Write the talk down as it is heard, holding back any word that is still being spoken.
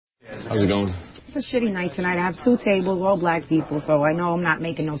How's it going? It's a shitty night tonight. I have 2 tables, all black people, so I know I'm not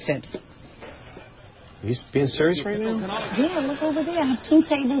making no tips. Are you being serious right now? Yeah, look over there. I have 2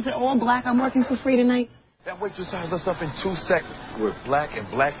 tables, they're all black. I'm working for free tonight. That waitress sized us up in 2 seconds. We're black and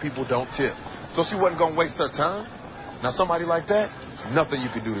black people don't tip. So she wasn't going to waste her time. Now somebody like that, there's nothing you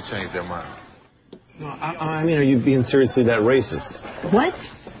can do to change their mind. No, I mean, are you being seriously that racist? What?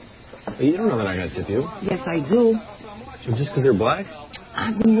 You don't know that I'm going to tip you. Yes, I do. So just because they're black?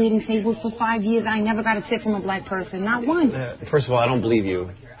 I've been waiting tables for 5 years. I never got a tip from a black person. Not one. First of all, I don't believe you.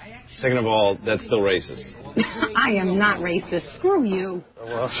 Second of all, that's still racist. I am not racist. Screw you.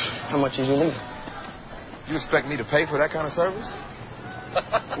 Well, how much did you leave? You expect me to pay for that kind of service?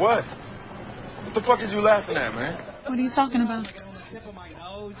 What? What the fuck is you laughing at, man? What are you talking about?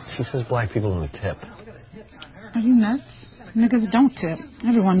 She says black people don't tip. Are you nuts? Niggas don't tip.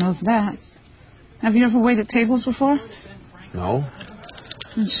 Everyone knows that. Have you ever waited tables before? No.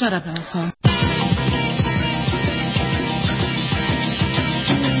 Then shut up, asshole.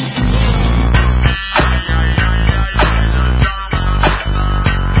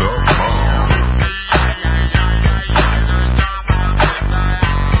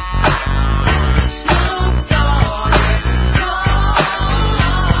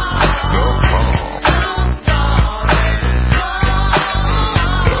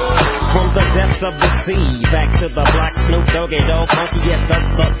 Of the sea, back to the block, Snoop Doggy Dogg, funky, yes, the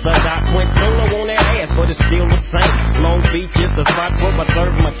doc went solo on their ass, but it's still the same. Long Beach is the spot where I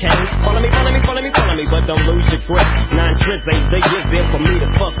serve my cane. Follow me, but don't lose your grip. 9 trips ain't the years there for me to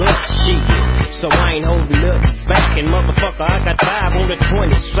fuck up shit. So I ain't holding nothing back, and motherfucker, I got 5 on the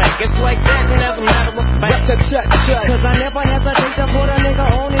 20 sack. It's like that, and as a matter of fact, cause I never hesitate to put a nigga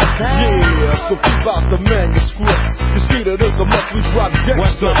on his side. Yeah, so keep out the manuscript. You see that it's a monthly project.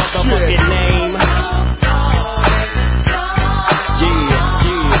 What's my motherfucking name?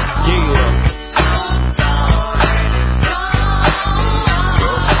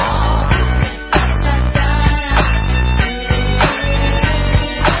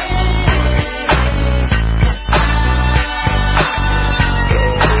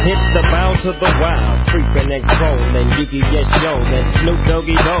 It's the bounce of the wild, creeping and crawling, Yiggy yes yo, and Snoop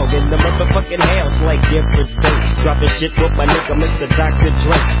Doggy Dogg in the motherfucking house like every day. Dropping shit with my nigga Mr. Dr.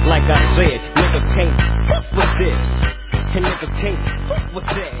 Dre. Like I said, niggas can't fuck with this, and niggas can't fuck with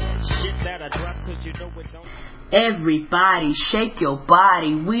that. Shit that I drop 'cause you know it don't. Everybody shake your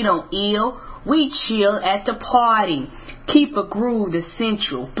body. We don't ill, we chill at the party. Keep a groove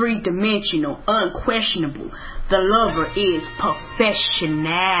essential, 3-dimensional, unquestionable. The lover is professional.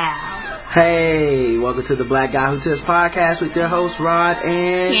 Hey, welcome to the Black Guy Who Tips podcast with your host Rod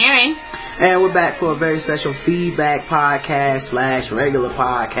and Karen. And we're back for a very special feedback podcast / regular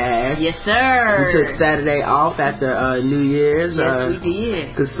podcast. Yes, sir. We took Saturday off after New Year's. Yes, we did.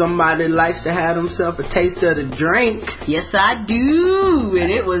 Because somebody likes to have themselves a taste of the drink. Yes, I do. And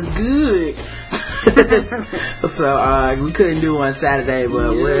it was good. So we couldn't do one Saturday,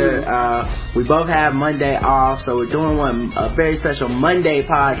 but we both have Monday off, so we're doing a very special Monday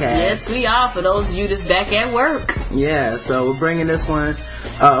podcast. Yes, we are, for those of you that's back at work. Yeah, so we're bringing this one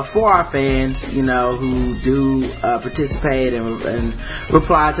for our fans, you know, who do participate and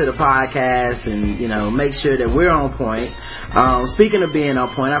reply to the podcast and, you know, make sure that we're on point. Speaking of being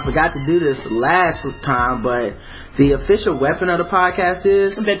on point, I forgot to do this last time, but the official weapon of the podcast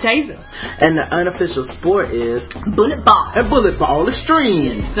is the taser, and the unofficial sport is bullet ball. And bullet ball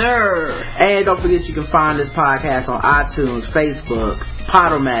extreme. Yes, sir. And don't forget, you can find this podcast on iTunes, Facebook,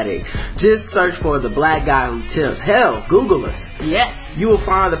 Podomatic. Just search for the Black Guy Who Tips. Hell, Google us. Yes. You will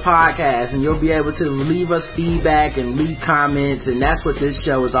find the podcast, and you'll be able to leave us feedback and leave comments, and that's what this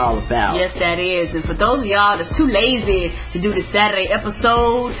show is all about. Yes, that is. And for those of y'all that's too lazy to do the Saturday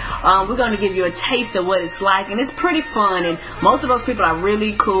episode, we're going to give you a taste of what it's like, and it's pretty fun. And most of those people are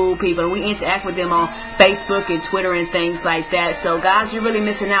really cool people, and we interact with them on Facebook and Twitter and things like that. So, guys, you're really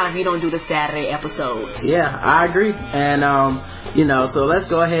missing out if you don't do the Saturday episodes. Yeah, I agree. And you know, so let's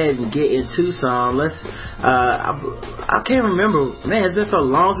go ahead and get into some. I can't remember, man, it's been so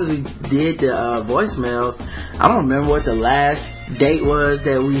long since we did the voicemails. I don't remember what the last date was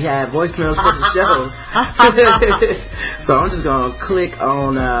that we had voicemails for the show. So I'm just gonna click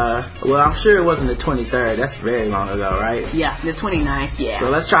on well, I'm sure it wasn't the 23rd. That's very long ago, right? Yeah, the 29th. Yeah, so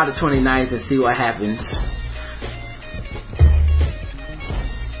let's try the 29th and see what happens.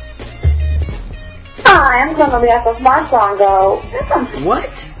 Hi, I'm calling on behalf of Mark Longo. What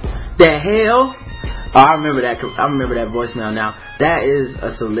the hell? Oh, I remember that voicemail now. That is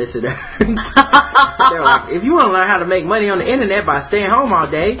a solicitor. They're like, if you want to learn how to make money on the internet by staying home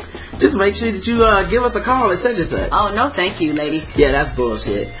all day, just make sure that you give us a call at such and such. Oh, no, thank you, lady. Yeah, that's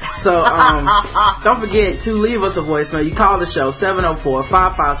bullshit. So, don't forget to leave us a voicemail. You call the show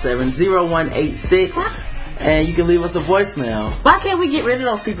 704-557-0186. And you can leave us a voicemail. Why can't we get rid of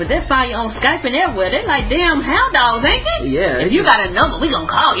those people? They find you on Skype and everywhere. They're like damn hound dogs, ain't they? Yeah. If you got a number, we gonna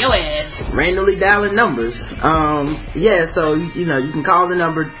call your ass. Randomly dialing numbers. Yeah, so, you can call the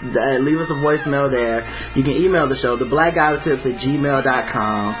number, leave us a voicemail there. You can email the show,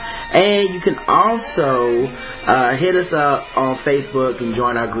 theblackguywhotips@gmail.com. And you can also hit us up on Facebook and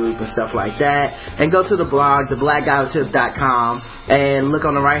join our group and stuff like that. And go to the blog, theblackguywhotips.com, and look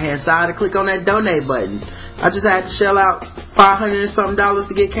on the right-hand side and click on that donate button. I just had to shell out $500 and something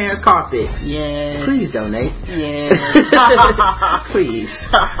to get Karen's car fixed. Yeah. Please donate. Yeah. Please.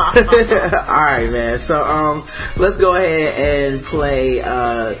 Alright, man. So, let's go ahead and play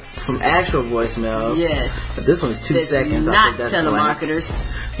some actual voicemails. Yes. This one's 2 seconds. Not I think that's telemarketers.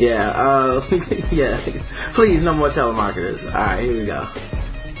 Yeah. Yeah. Please, no more telemarketers. Alright, here we go.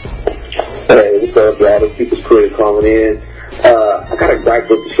 Hey, what's up, y'all? This People's Critic calling in. I got a gripe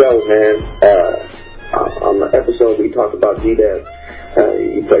with the show, man. On the episode we talked about GDEV,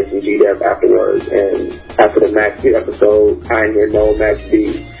 you played some GDEV afterwards, and after the Max B episode, I didn't hear no Max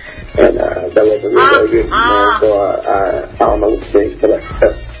B, and that wasn't really good, man, so I don't know what to think. But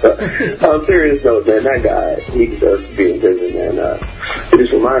on a serious note, man, that guy, he deserves to be in prison, man. It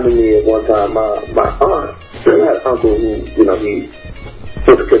just reminded me of one time my aunt, I had an uncle who, he went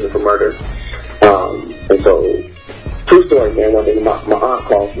to prison for murder, and so, true story, man. One day my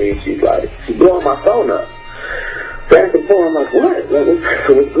aunt calls me and she's blowing my phone up. So I answer the phone, I'm like, what?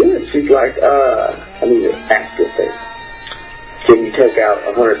 What's good? She's like, I need to ask you a thing. Can you take out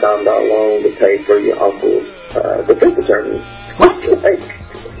a $100,000 loan to pay for your uncle's defense attorney? What?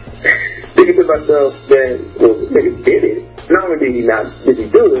 Thinking to myself, man, well, this nigga did it. Not only did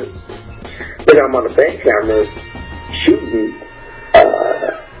he do it, but I'm on the bank camera shooting.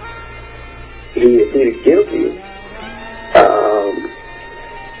 He pleaded guilty.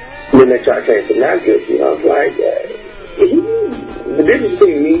 Then they tried to change him not guilty. I was like, the difference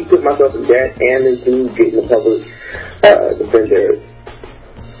between me putting myself in debt and this dude getting a public defender,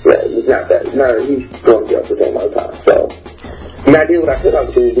 it's not that. He's going to jail for the same amount of time. So, and I did what I said I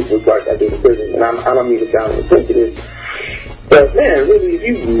would do, which was like I did in prison. And I don't mean to sound insensitive, but man, really, if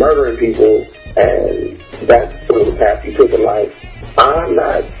you're murdering people and that's sort of the path you took in life, I'm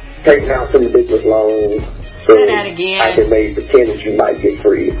not taking out some ridiculous loans. So say that again. I can maybe pretend that you might get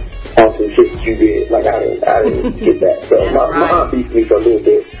free on some shit that you did. Like I didn't get that. So my aunt beat me for a little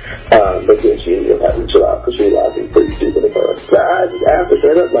bit, but then she ended up having to chill out because she realized it was pretty stupid at first. So I just asked her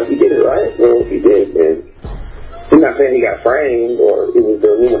straight up, like, you did it right? Well, he did, and I'm not saying he got framed or it was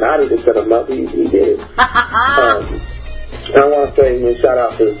the Illuminati that set him up. He did it. I want to say, shout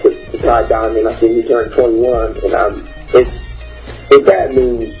out to Ty Diamond. I think he turned 21, and it's bad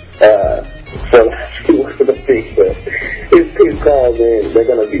news. For the thing, but his calls in, they're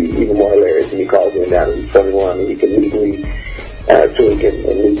going to be even more hilarious when he calls in now that he's 21 and he can legally drink and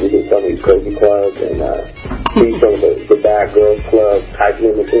legally hit some of these crazy clubs and see some of the bad girls club type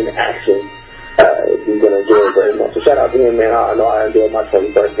limits in action. He's going to enjoy it very much. So shout out to him, man. I know I enjoyed my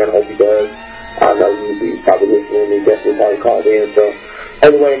 21st, and I hope he does. I know he's probably listening and he definitely probably called in. So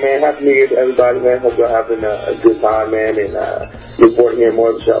anyway, man, happy New Year to everybody, man. Hope y'all having a good time, man, and look forward to hearing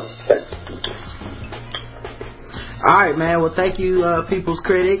more of the show. Thanks. Alright, man. Well, thank you, People's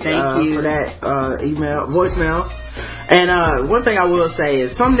Critic, for that voicemail. And one thing I will say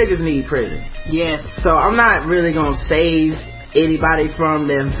is some niggas need prison. Yes. So I'm not really gonna save anybody from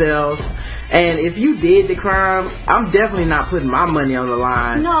themselves. And if you did the crime, I'm definitely not putting my money on the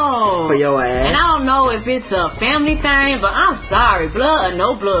line. No. For your ass. And I don't know if it's a family thing, but I'm sorry, blood or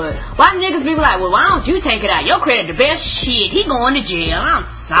no blood. Why niggas be like, well, why don't you take it out? Your credit the best shit. He going to jail. I'm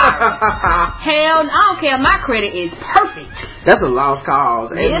sorry. Hell, I don't care. My credit is perfect. That's a lost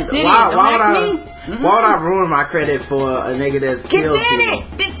cause. Yes, Why would I ruin my credit for a nigga that's killed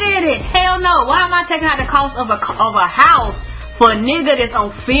people? Did it. Hell no. Why am I taking out the cost of a house for a nigga that's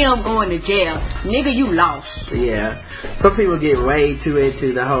on film going to jail? Nigga, you lost. Yeah. Some people get way too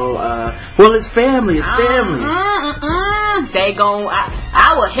into the whole, well, it's family. They gon'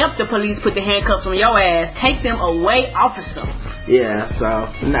 I will help the police put the handcuffs on your ass. Take them away, officer. Yeah, so,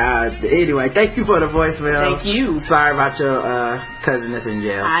 anyway, thank you for the voicemail. Thank you. Sorry about your cousin that's in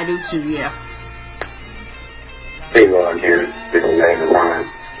jail. I do too, yeah. Hey, Ron here. This is David Ryan,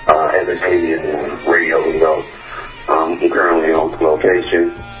 entertainment radio, I'm currently on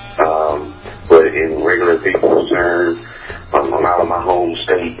location, but in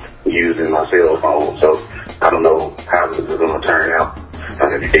using my cell phone. So I don't know how this is going to turn out. I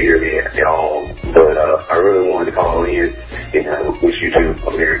don't know if you can hear me at all, but I really wanted to call in and wish you two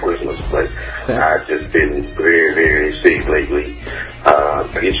a Merry Christmas. But I've just been very, very sick lately. I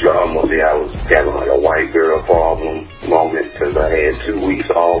guess you almost say I was having like a white girl problem moment because I had 2 weeks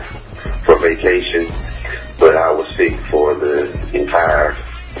off for vacation, but I was sick for the entire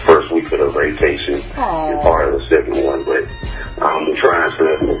first week of the vacation and part of the second one. But I'm trying to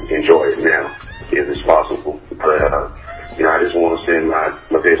enjoy it now if it's possible. But I just want to send my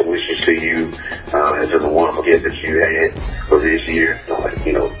best wishes to you and to the wonderful guests that you had for this year.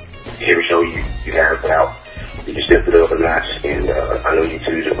 Every show you have out, you just stepped it up a notch, and I know you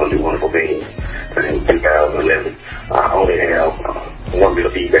two just going to do wonderful things in 2011. I only have one bit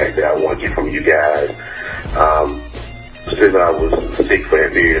of feedback that I want to get from you guys. Since I was sick for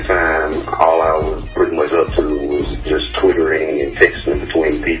that period of time, all I was pretty much up to was just twittering and texting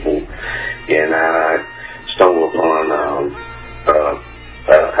between people, and I stumbled upon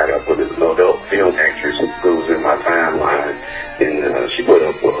how do I put it, an adult film actress who was in my timeline, and she put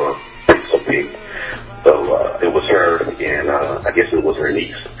up a pic. So it was her, and I guess it was her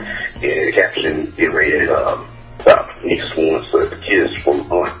niece. And the caption, it read, niece wants a kiss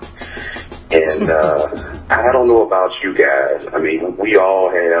from aunt. And I don't know about you guys. I mean, we all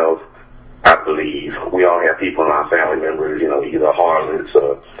have, I believe, people in our family members, either harlots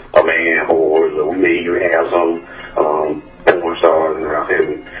or a man whores, or we may even have some porn stars in our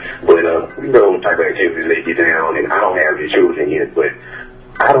family. But we know what type of activities they get down, and I don't have any children yet, but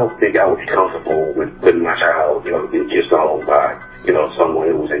I don't think I would be comfortable with putting my child, get kissed on by, someone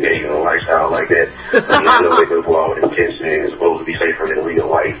who was engaged in a lifestyle like that. I know they go through all the intention and it's supposed to be safer than real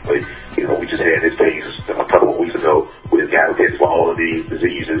life, but, we just had this case a couple of weeks ago with this guy who gets for all of these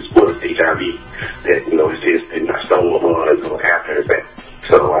diseases, plus HIV, that, his test did not stumble upon until after the fact.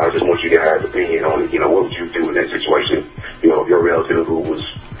 So I just want you guys' opinion on, what would you do in that situation? If your relative who was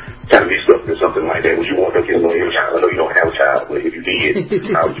kind of mixed up in something like that, would you want to kiss on your child? I know you don't have a child, but if you did,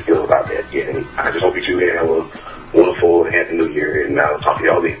 how would you feel about that? Yeah, and I just hope you two have a wonderful and happy New Year, and I'll talk to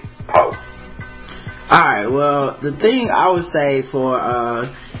y'all then. Alright, well, the thing I would say for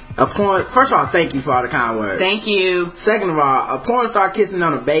a porn, first of all, thank you for all the kind words. Thank you. Second of all, a porn star kissing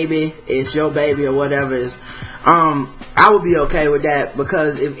on a baby, it's your baby or whatever, I would be okay with that,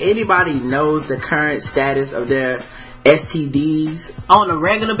 because if anybody knows the current status of their STDs on a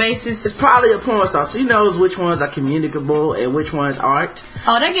regular basis, it's probably a porn star. She knows which ones are communicable and which ones aren't.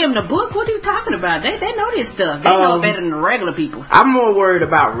 Oh, they gave him the book? What are you talking about? They know this stuff. They know better than the regular people. I'm more worried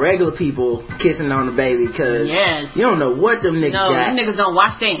about regular people kissing on the baby, because you don't know what them niggas got. Them niggas don't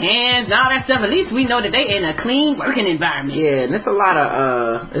wash their hands and all that stuff. At least we know that they in a clean working environment. Yeah, and it's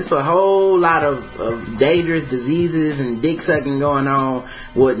a whole lot of dangerous diseases and dick sucking going on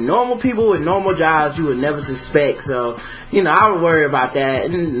with normal people with normal jobs you would never suspect. So I would worry about that.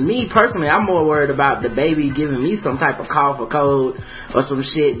 And me personally, I'm more worried about the baby giving me some type of cough or cold or some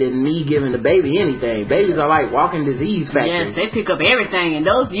shit than me giving the baby anything. Babies are like walking disease factories. Yes, they pick up everything. And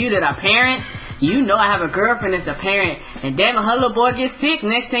those of you that are parents, I have a girlfriend that's a parent, and damn it, her little boy gets sick.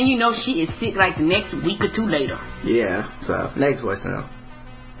 Next thing you know, she is sick like the next week or two later. Yeah, so next voicemail.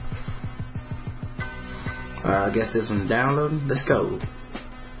 I guess this one's downloading. Let's go.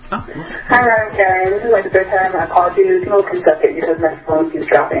 Oh. Hi, Ryan, Karen. This is like the third time I called you. People can suck it because my phone keeps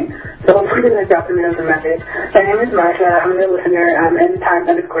dropping. So I'm going to drop a minute message. My name is Marsha. I'm a listener. I'm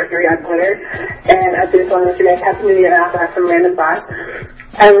N-Time_3 on Twitter. And I just want to let you guys Happy New Year, and I also have some random thoughts.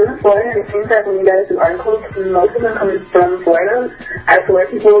 I live in Florida, and it seems like when you guys do articles, most of them come from Florida. I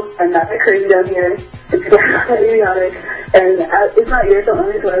swear people are not that crazy down here. It's not that idiotic. And it's not your fault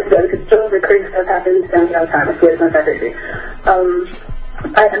only, so I said, because still the crazy stuff happens down here all the time. I swear it's not that crazy.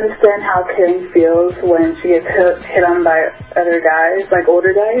 I understand how Karen feels when she gets hit on by other guys, like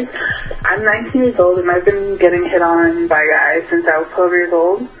older guys. I'm 19 years old, and I've been getting hit on by guys since I was 12 years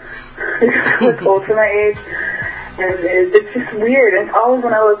old. It's old for my age, and it's just weird. And it's always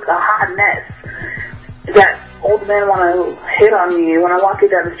when I look a hot mess that old men want to hit on me when I walk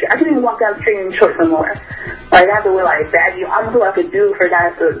down the street. I can't even walk down the street in shorts no more. Like, I have to wear, like, baggy. I'm what I could do for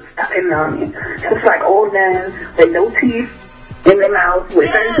guys to stop hitting on me. It's like old men with no teeth in their mouth with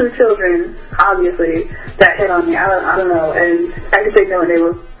 32 children, obviously, that hit on me. I don't know. And I could say no, and they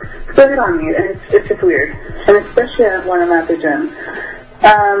will still hit on me. And it's just weird. And especially when I'm at the gym.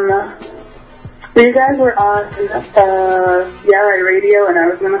 You guys were on Yeah Right Radio, and I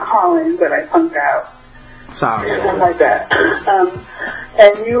was going to call in, but I punked out. Sorry. Something like that.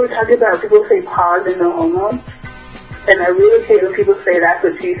 And you were talking about people say pause and no homo. And I really hate when people say that's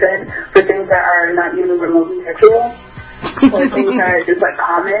what she said for things that are not even remotely sexual. or things that are just like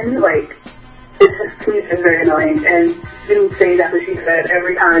common, like it's just, to me, it's just very annoying. And she didn't say that's what she said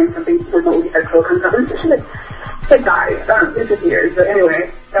every time something remotely sexual comes up. It's just like guys, it's just weird. But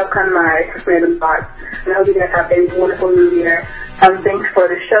anyway, that was kind of my random thoughts. And I hope you guys have a wonderful new year. Thanks for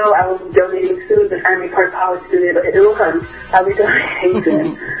the show. I will be donating soon. The Anime Park College student, but it will come. I'll be donating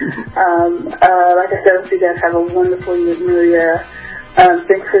soon. Like I said, I hope you guys have a wonderful new year.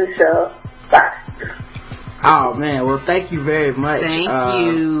 Thanks for the show. Bye. Oh man, well thank you very much. Thank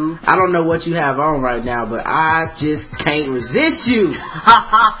you. I don't know what you have on right now, but I just can't resist you.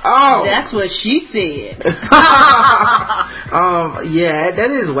 That's what she said. Yeah, that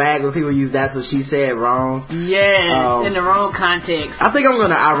is wag when people use that's what she said wrong. Yes, in the wrong context. I think I'm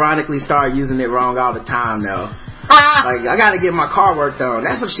gonna ironically start using it wrong all the time though. Like I gotta get my car worked on.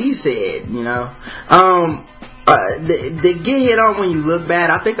 That's what she said, you know. They get hit on when you look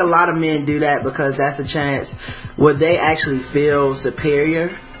bad. I think a lot of men do that because that's a chance where they actually feel superior.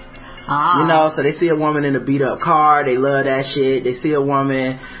 You know, so they see a woman in a beat up car, they love that shit. They see a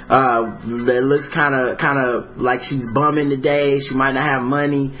woman that looks kind of like she's bumming today, she might not have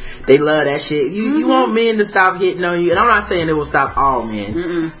money, they love that shit. You want men to stop hitting on you, and I'm not saying it will stop all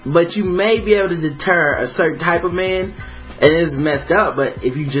men, but you may be able to deter a certain type of man. And it's messed up, but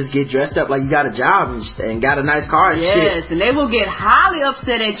if you just get dressed up like you got a job and got a nice car and shit. Yes, and they will get highly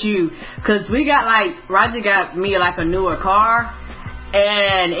upset at you. Because we got Roger got me like a newer car.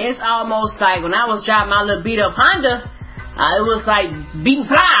 And it's almost like when I was driving my little beat up Honda, it was like beating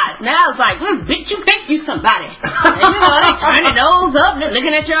flies. Now it's like, bitch, you think you somebody. And you know, they turn their nose up, they're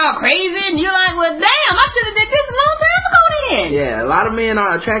looking at y'all crazy, and you're like, well, damn, I should have did this a long time ago then. Yeah, a lot of men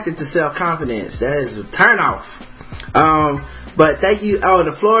are attracted to self-confidence. That is a turn off. But thank you. Oh,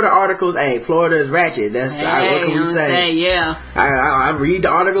 the Florida articles. Hey, Florida is ratchet. That's what can we say? Yeah. I read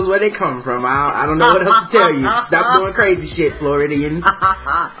the articles where they come from. I don't know what else to tell you. Stop doing crazy shit, Floridians.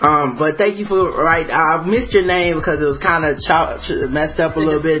 But thank you for I missed your name because it was kind of messed up a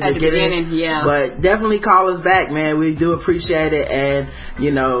little bit at the beginning. Yeah. But definitely call us back, man. We do appreciate it. And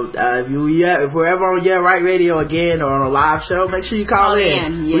you know, if we're ever on Yeah Right Radio again or on a live show, make sure you call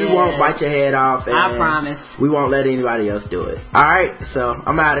in. Yes. We won't bite your head off. And I promise. We won't let anybody else do it. Alright, so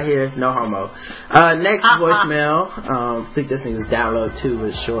I'm out of here. No homo. Next voicemail. I think this thing is download too, but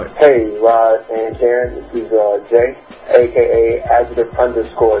it's short. Hey, Rod and Karen. This is Jay, a.k.a. _Jay from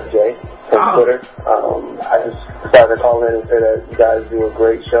Twitter. I just decided to call in and say that you guys do a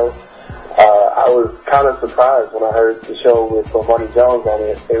great show. I was kind of surprised when I heard the show with Money Jones on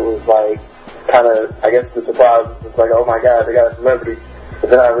it. It was like, kind of, I guess the surprise was like, oh my god, they got a celebrity. But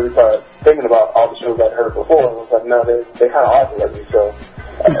then I really started thinking about all the shows I'd heard before, and I was like, no, they kind of are celebrity, so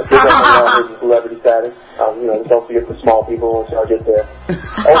big up on celebrity status. You know, don't forget the small people once y'all get there.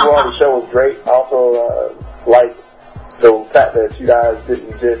 Overall, the show was great. I also like the fact that you guys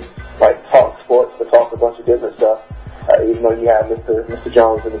didn't just like talk sports, but talk a bunch of different stuff, even though you had Mr.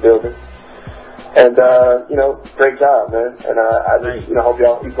 Jones in the building. And, you know, great job, man. And I just, you know, hope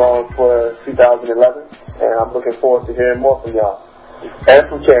y'all keep going for 2011, and I'm looking forward to hearing more from y'all. And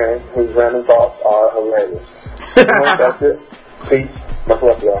from Karen, whose random thoughts are hilarious. That's it. Peace. Much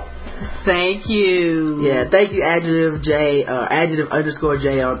love, y'all. Thank you. Yeah, thank you, Adjective J,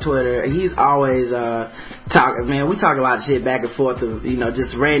 _J on Twitter. He's always talking, man. We talk a lot of shit back and forth of, you know,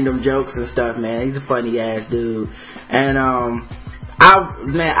 just random jokes and stuff, man. He's a funny ass dude. And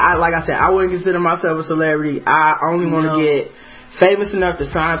like I said, I wouldn't consider myself a celebrity. I only want to get famous enough to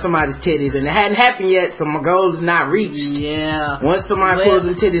sign somebody's titties, and it hadn't happened yet, so my goal is not reached. Yeah. Once somebody pulls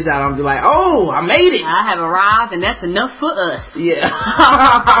them titties out, I'm be like, oh, I made it. I have arrived, and that's enough for us. Yeah.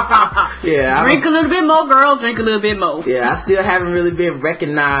 Yeah. Drink a little bit more, girl. Drink a little bit more. Yeah, I still haven't really been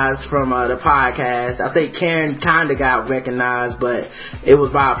recognized from the podcast. I think Karen kind of got recognized, but it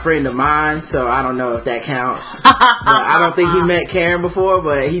was by a friend of mine, so I don't know if that counts. But I don't think he met Karen before,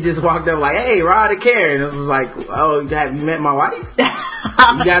 but he just walked up like, hey, Rod and Karen. It was like, oh, have you met my wife?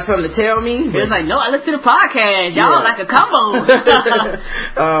 You got something to tell me? It was like, no, I listen to the podcast. Y'all like a combo.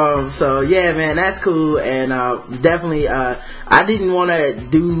 So yeah, man, that's cool. And definitely I didn't want to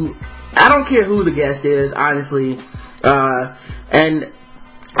do, I don't care who the guest is, honestly, and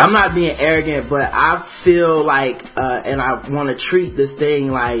I'm not being arrogant, but I feel like and I want to treat this thing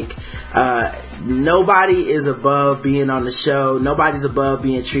like nobody is above being on the show. Nobody's above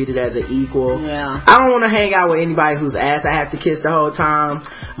being treated as an equal. Yeah. I don't want to hang out with anybody whose ass I have to kiss the whole time.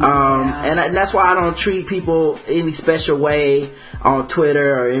 And that's why I don't treat people any special way on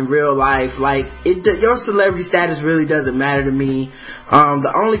Twitter or in real life. Like, your celebrity status really doesn't matter to me.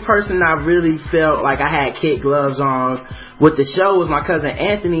 The only person I really felt like I had kid gloves on with the show was my cousin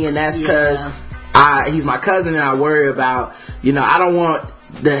Anthony, and that's because I he's my cousin, and I worry about, I don't want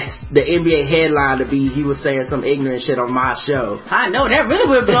the NBA headline to be he was saying some ignorant shit on my show. I know that really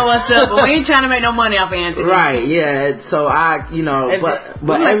would blow us up, but we ain't trying to make no money off of Anthony. Right? Yeah. So we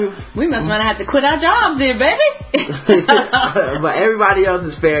must want to have to quit our jobs then, baby. But everybody else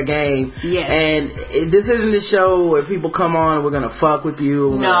is fair game. Yes. And this isn't the show where people come on and we're gonna fuck with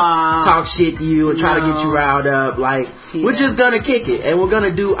you, and talk shit to you, and try to get you riled up. Like, we're just gonna kick it, and we're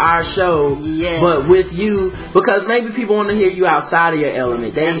gonna do our show, but with you, because maybe people want to hear you outside of your element.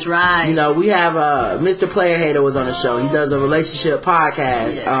 That's right. We have Mr. Player Hater was on the show. He does a relationship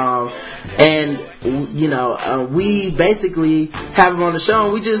podcast, we basically have him on the show,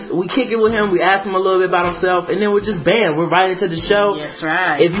 and we kick it with him. We ask him a little bit about himself, and then we're just bam, we're right into the show. That's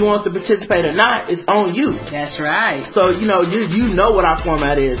right. If he wants to participate or not, it's on you. That's right. So you know what our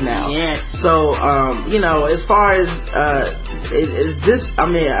format is now. Yes. So as far as is this,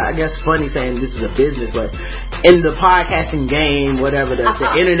 I guess funny saying this is a business, but in the podcasting game, whatever the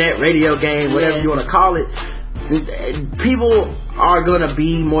internet radio game, whatever you want to call it, people are going to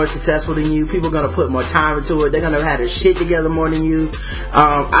be more successful than you. People are going to put more time into it. They're going to have their shit together more than you.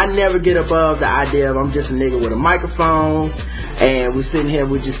 I never get above the idea of I'm just a nigga with a microphone and we're sitting here,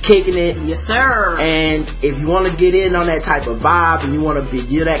 we're just kicking it. Yes, sir. And if you want to get in on that type of vibe and you want to be,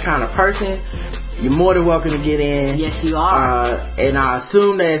 you're that kind of person, you're more than welcome to get in. Yes, you are. And I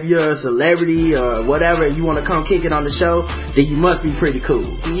assume that if you're a celebrity or whatever, you want to come kick it on the show, then you must be pretty cool.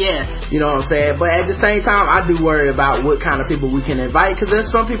 Yes. You know what I'm saying? But at the same time, I do worry about what kind of people we can invite, because there's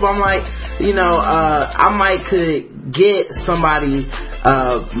some people I'm like, I might could get somebody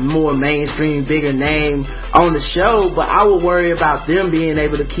more mainstream, bigger name on the show, but I would worry about them being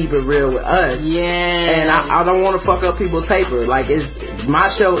able to keep it real with us. Yeah. And I don't want to fuck up people's paper. Like,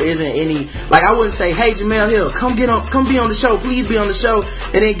 my show isn't any, like, I wouldn't say, hey, Jamel Hill, come be on the show, please be on the show,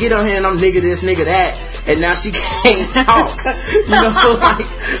 and then get on here and I'm nigga this, nigga that, and now she can't talk. So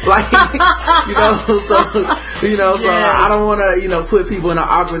I don't want to, put people in an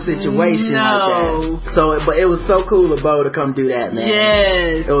awkward situation like that. So, but it was so cool of Bo to come do that, man.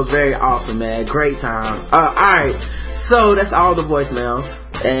 Yes. It was very awesome, man. Great time. Alright, so that's all the voicemails.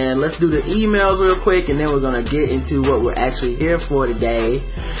 And let's do the emails real quick, and then we're going to get into what we're actually here for today.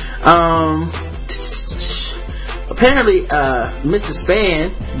 Apparently, Mr.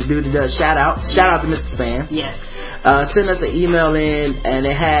 Span, the dude that does shout out to Mr. Span. Yes. Sent us an email in, and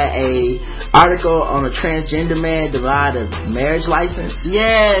it had a article on a transgender man denied a marriage license.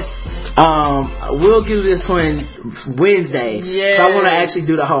 Yes. We'll do this one Wednesday. Yes. So I want to actually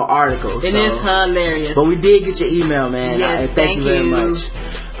do the whole article. It is hilarious. But we did get your email, man. Yes, thank you very much.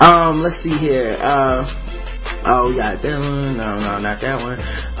 Let's see here. We got that one. No, not that one.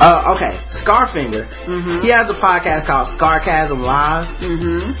 Okay, Scarfinger. Mm-hmm. He has a podcast called Scarcasm Live.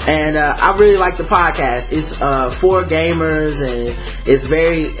 Mm-hmm. And I really like the podcast. It's for gamers, and it's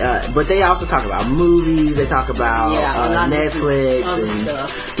very but they also talk about movies, they talk about Netflix and stuff.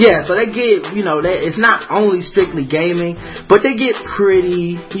 Yeah, so they get, it's not only strictly gaming, but they get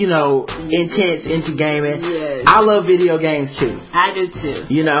pretty, intense into gaming. Yes. I love video games too. I do too.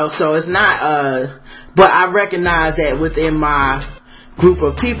 So it's not but I recognize that within my group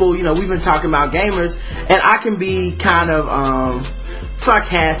of people, we've been talking about gamers, and I can be kind of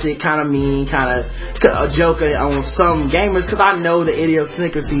sarcastic, kind of mean, kind of a joker on some gamers, because I know the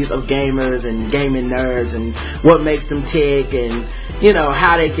idiosyncrasies of gamers and gaming nerds and what makes them tick and,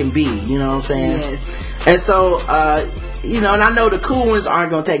 how they can be, you know what I'm saying? Yes. And so, and I know the cool ones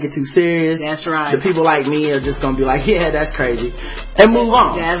aren't going to take it too serious. That's right. The people like me are just going to be like, yeah, that's crazy, and move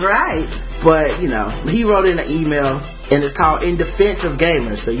on. That's right. But, he wrote in an email, and it's called In Defense of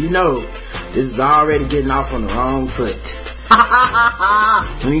Gamers, so this is already getting off on the wrong foot.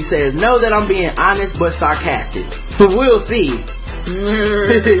 When he says, know that I'm being honest but sarcastic. We'll see.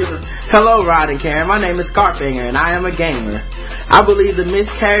 Hello, Rod and Karen. My name is Scarfinger, and I am a gamer. I believe the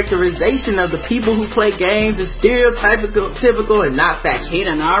mischaracterization of the people who play games is stereotypical and not factual. He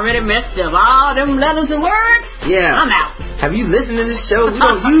done already messed up all them letters and words. Yeah. I'm out. Have you listened to this show? We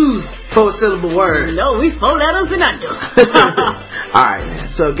don't use 4-syllable words. No, we 4 letters and under. Alright, man.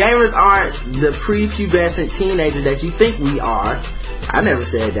 So gamers aren't the prepubescent teenagers that you think we are. I never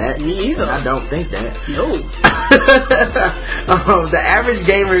said that. Me either. I don't think that. No. The average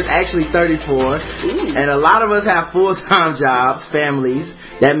gamer is actually 34. Ooh. And a lot of us have full-time jobs, families.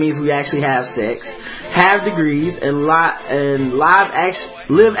 That means we actually have sex, have degrees, and live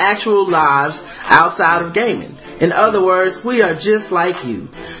actual lives outside of gaming. In other words, we are just like you.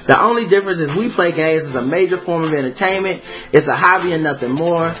 The only difference is we play games as a major form of entertainment. It's a hobby and nothing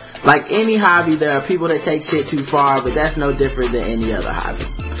more. Like any hobby, there are people that take shit too far, but that's no different than any other hobby.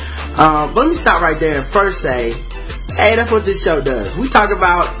 But let me stop right there and first say, hey, that's what this show does. We talk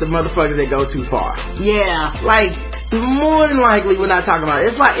about the motherfuckers that go too far. Yeah. Like, more than likely we're not talking about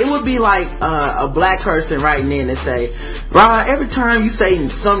it. It's like, it would be like a black person writing in and say, Ron, every time you say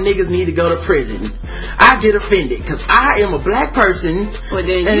some niggas need to go to prison, I get offended because I am a black person. Well,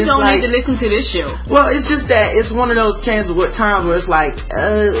 then you don't need to listen to this show. Well, it's just that it's one of those times where it's like,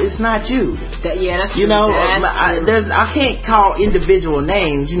 it's not you. That's true. You know, I can't call individual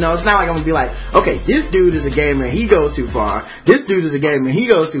names. You know, it's not like I'm gonna be like, okay, this dude is a gamer, he goes too far. This dude is a gamer, he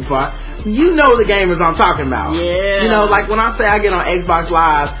goes too far. You know the gamers I'm talking about. Yeah. You know, like when I say I get on Xbox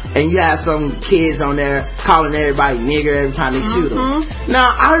Live and you have some kids on there calling everybody nigger every time they shoot them. Now,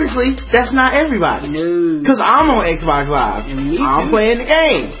 obviously, that's not everybody. No. Because I'm on Xbox Live. I'm playing the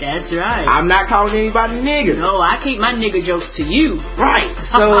game. That's right. I'm not calling anybody nigger. No, I keep my nigger jokes to you. Right.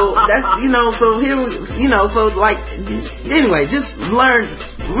 So, that's, so here, so like, anyway, just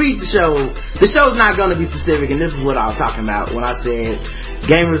read the show. The show's not going to be specific, and this is what I was talking about when I said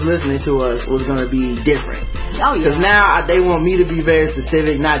gamers listening to us was going to be different. Oh, yeah. Because now they want me to be very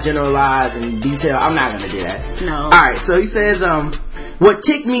specific, not generalized and detailed. I'm not going to do that. No. Alright, so he says, what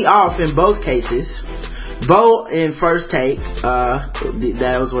ticked me off in both cases, Bo in First Take,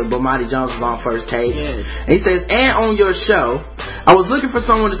 that was when Bomani Jones was on First Take. Yes. And he says, and on your show, I was looking for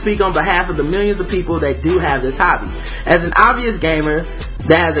someone to speak on behalf of the millions of people that do have this hobby. As an obvious gamer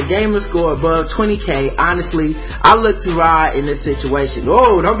that has a gamer score above 20K, honestly, I look to Rod in this situation.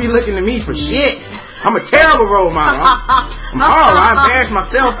 Oh, don't be looking to me for shit. I'm a terrible role model. I'm horrible. I embarrass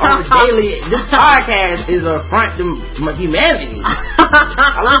myself on the daily. This podcast is a affront to humanity.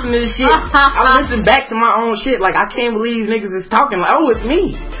 I listen to this shit. I listen back to my own shit. Like, I can't believe niggas is talking like, oh, it's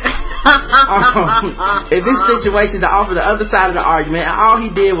me. In this situation, to offer the other side of the argument, all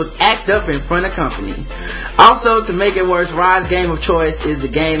he did was act up in front of company. Also, to make it worse, Rod's game of choice is the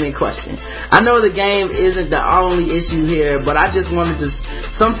game in question. I know the game isn't the only issue here, but I just wanted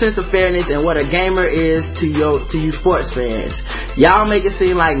some sense of fairness in what a gamer is to you sports fans. Y'all make it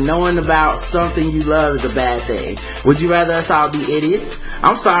seem like knowing about something you love is a bad thing. Would you rather us all be idiots?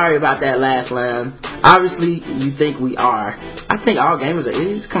 I'm sorry about that last line. Obviously, you think we are. I think all gamers are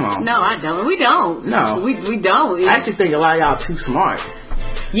idiots. Come on. No, I don't. We don't. No. We don't. I actually think a lot of y'all too smart.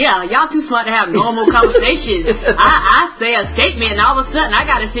 Yeah, y'all too smart to have normal conversations. I say a statement and all of a sudden I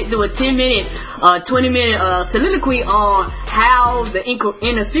gotta sit through a 10-minute, 20-minute soliloquy on how the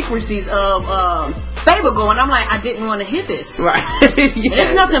intricacies of Fable go, and I'm like, I didn't want to hear this. Right. Yeah.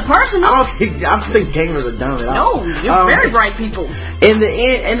 It's nothing personal. I don't think gamers are dumb at all. No, you're very bright people. In the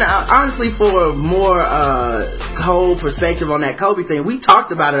end, and honestly, for more whole perspective on that Kobe thing, we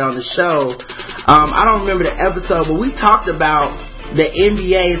talked about it on the show. I don't remember the episode, but we talked about the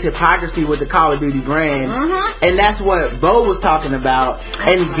NBA's hypocrisy with the Call of Duty brand, and that's what Bo was talking about.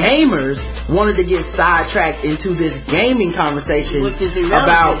 And gamers wanted to get sidetracked into this gaming conversation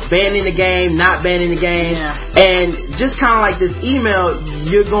about banning the game, not banning the game, and just kind of like this email,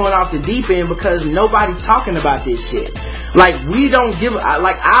 you're going off the deep end because nobody's talking about this shit. Like, we don't give,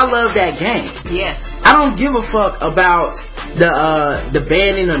 like, I love that game. Yes. I don't give a fuck about the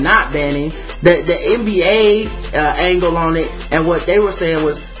banning or not banning. The NBA angle on it, and what they were saying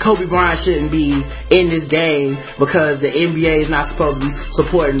was Kobe Bryant shouldn't be in this game because the NBA is not supposed to be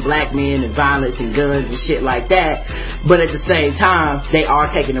supporting black men and violence and guns and shit like that. But at the same time, they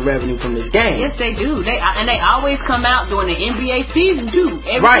are taking the revenue from this game. Yes, they do. They always come out during the NBA season too.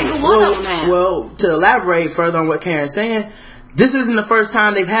 Every single one of them have. Well, to elaborate further on what Karen's saying, this isn't the first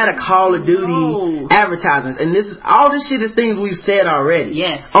time they've had a Call of Duty advertisements, and this is all this shit is things we've said already.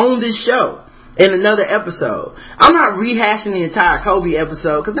 Yes. On this show. In another episode. I'm not rehashing the entire Kobe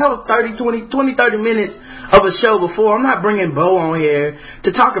episode because that was 30 minutes of a show before. I'm not bringing Bo on here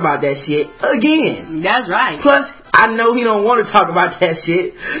to talk about that shit again. That's right. Plus, I know he don't want to talk about that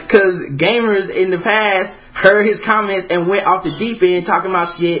shit because gamers in the past heard his comments and went off the deep end talking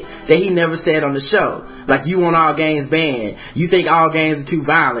about shit that he never said on the show. Like, you want all games banned. You think all games are too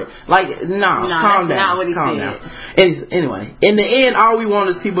violent. Like, no, calm down. Not what he calm said. down. Anyway, in the end, all we want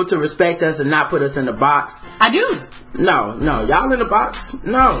is people to respect us and not put us in the box. I do. No, y'all in the box?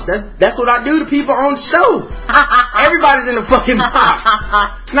 No, that's what I do to people on the show. Everybody's in the fucking box.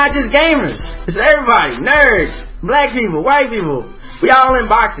 It's not just gamers. It's everybody. Nerds, black people, white people. We all in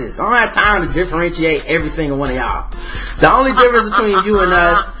boxes. I don't have time to differentiate every single one of y'all. The only difference between you and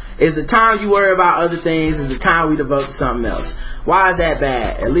us is the time you worry about other things is the time we devote to something else. Why is that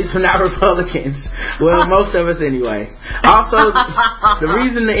bad? At least we're not Republicans. Well, most of us anyway. Also, the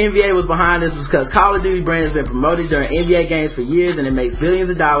reason the NBA was behind this was because Call of Duty brand has been promoted during NBA games for years and it makes billions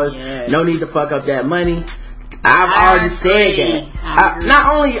of dollars. Yeah. No need to fuck up that money. I've already said that.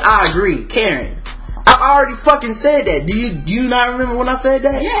 Not only I agree, Karen, I've already fucking said that. Do you not remember when I said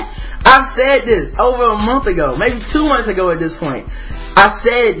that? Yes. I've said this over a month ago, maybe 2 months ago at this point. I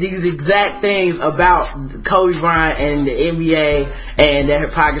said these exact things about Kobe Bryant and the NBA and their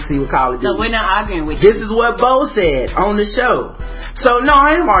hypocrisy with Call of Duty. So we're not arguing with you. This is what Bo said on the show. So no,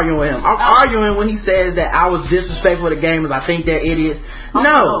 I am arguing with him. I'm arguing when he says that I was disrespectful to gamers. I think they're idiots.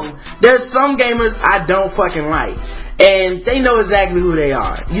 No. There's some gamers I don't fucking like. And they know exactly who they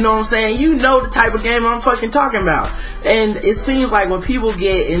are. You know what I'm saying? You know the type of game I'm fucking talking about. And it seems like when people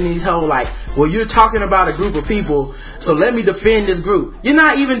get in these whole like, well, you're talking about a group of people, so let me defend this group. You're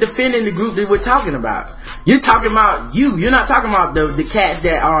not even defending the group that we're talking about. You're talking about you. You're not talking about the cats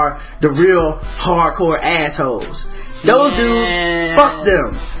that are the real hardcore assholes. Those dudes, fuck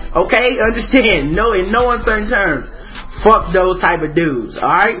them. Okay? Understand? No, in no uncertain terms. Fuck those type of dudes,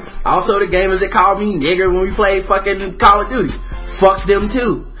 alright? Also the gamers that call me nigger when we play fucking Call of Duty. Fuck them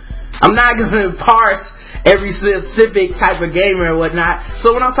too. I'm not gonna parse every specific type of gamer and whatnot.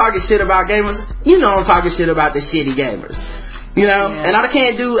 So when I'm talking shit about gamers, you know I'm talking shit about the shitty gamers. You know? Yeah. And I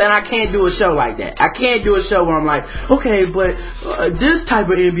can't do a show like that. I can't do a show where I'm like, okay, but this type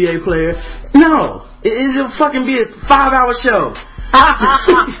of NBA player, no. It'll fucking be a 5-hour show.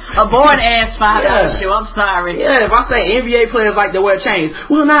 A boring ass 5-hour show. I'm sorry. Yeah, if I say NBA players like to wear chains,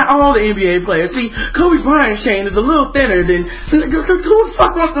 well, not all the NBA players. See, Kobe Bryant's chain is a little thinner than. Who the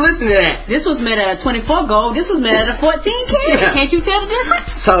fuck wants to listen to that? This was made out of 24 gold. This was made out of 14 karat. Yeah. Can't you tell the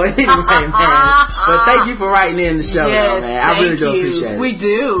difference? So anyway, man. But thank you for writing in the show, man. I really do appreciate it. We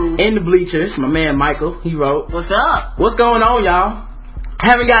do. In the bleachers, my man Michael, he wrote, "What's up? What's going on, y'all?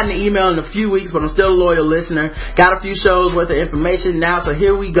 Haven't gotten an email in a few weeks, but I'm still a loyal listener. Got a few shows worth of information now, so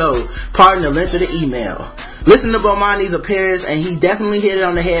here we go. Pardon the length of the email. Listen to Bomani's appearance, and he definitely hit it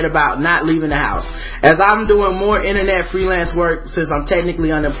on the head about not leaving the house. As I'm doing more internet freelance work since I'm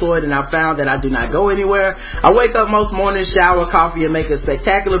technically unemployed and I found that I do not go anywhere, I wake up most mornings, shower, coffee, and make a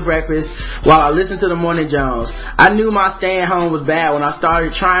spectacular breakfast while I listen to the Morning Jones. I knew my staying home was bad when I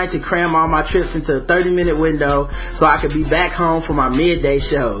started trying to cram all my trips into a 30-minute window so I could be back home for my midday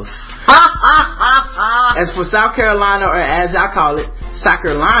shows. As for South Carolina, or as I call it, South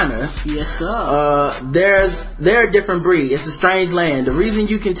Carolina, yes sir. They're a different breed. It's a strange land. The reason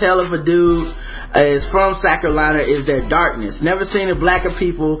you can tell if a dude is from South Carolina is their darkness. Never seen a blacker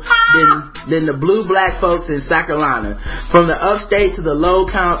people than the blue black folks in South Carolina. From the upstate to the low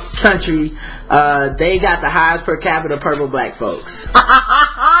country, they got the highest per capita purple black folks.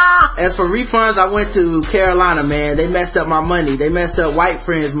 As for refunds, I went to Carolina, man. They messed up my money. They messed up white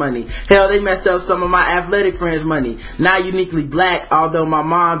friends' money. Hell, they messed up some of my athletic friends' money. Not uniquely black, although my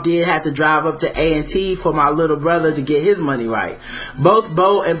mom did have to drive up to A&T for my little brother to get his money right. Both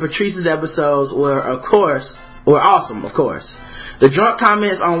Bo and Patrice's episodes were awesome, of course. The drunk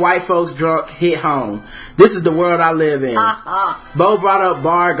comments on white folks drunk hit home. This is the world I live in. Bo brought up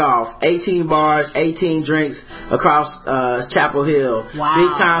bar golf, 18 bars, 18 drinks across Chapel Hill. Wow.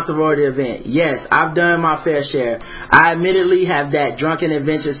 Big time sorority event. Yes, I've done my fair share. I admittedly have that drunken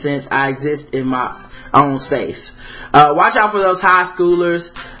adventure since I exist in my own space. Watch out for those high schoolers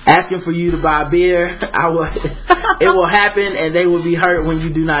asking for you to buy beer. It will happen, and they will be hurt when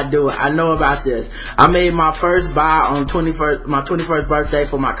you do not do it. I know about this. I made my first buy on my 21st birthday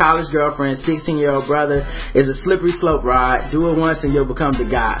for my college girlfriend's 16-year-old brother. It's a slippery slope ride. Do it once and you'll become the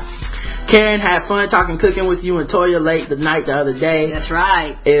guy. Karen, had fun talking cooking with you and Toya late the night the other day. That's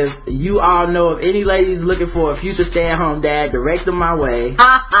right. If you all know of any ladies looking for a future stay-at-home dad, direct them my way.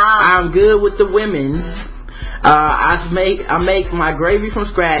 I'm good with the women's. I make my gravy from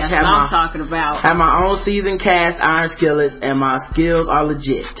scratch. That's what I'm talking about. Have my own seasoned cast iron skillets, and my skills are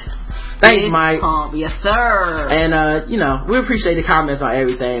legit. Thanks, Mike. Yes, sir. And, we appreciate the comments on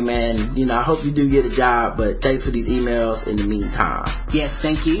everything, man. I hope you do get a job, but thanks for these emails in the meantime. Yes,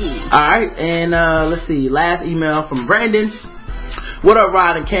 thank you. Alright, and let's see. Last email from Brandon. What up,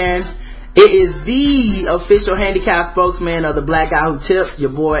 Rod and Karen? It is the official handicap spokesman of the Black Guy Who Tips,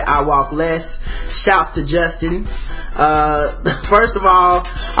 your boy I Walk Less. Shouts to Justin. First of all,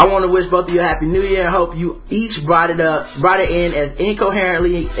 I want to wish both of you a Happy New Year and hope you each brought it in as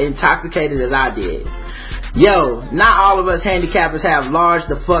incoherently intoxicated as I did. Yo, not all of us handicappers have large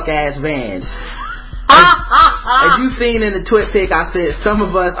the fuck ass vans. As you seen in the twit pic, I said some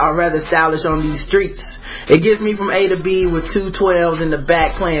of us are rather stylish on these streets. It gets me from A to B with 2 12s in the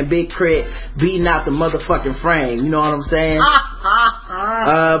back playing big crit, beating out the motherfucking frame. You know what I'm saying?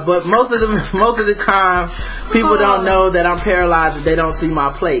 but most of the time, people don't know that I'm paralyzed if they don't see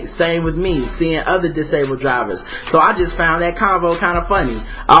my plate. Same with me, seeing other disabled drivers. So I just found that convo kind of funny.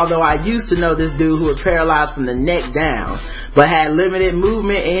 Although I used to know this dude who was paralyzed from the neck down, but had limited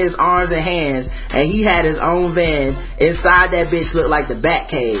movement in his arms and hands, and he had his own van. Inside that bitch looked like the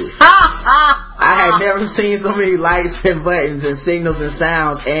Batcave. I had never seen so many lights and buttons and signals and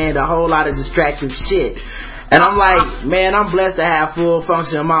sounds and a whole lot of distractive shit. And I'm like, man, I'm blessed to have full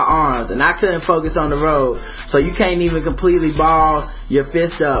function of my arms, and I couldn't focus on the road, so you can't even completely ball your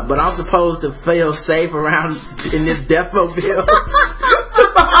fist up, but I'm supposed to feel safe around in this Deathmobile.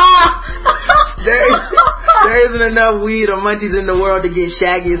 There isn't enough weed or munchies in the world to get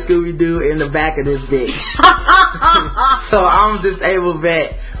Shaggy and Scooby-Doo in the back of this bitch. So I'm a disabled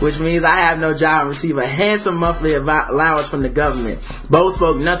vet, which means I have no job and receive a handsome monthly allowance from the government. Both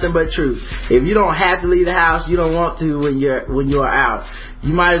spoke nothing but truth. If you don't have to leave the house, you don't want to when you are out.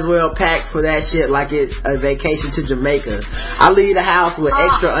 You might as well pack for that shit like it's a vacation to Jamaica. I leave the house with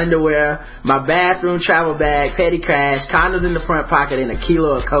extra underwear, my bathroom travel bag, petty cash, condoms in the front pocket, and a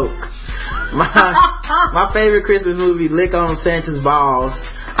kilo of Coke. My favorite Christmas movie, Lick on Santa's Balls,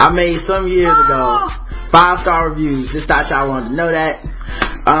 I made some years ago. 5-star reviews. Just thought y'all wanted to know that.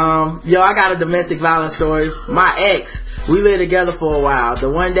 I got a domestic violence story. My ex, we lived together for a while. The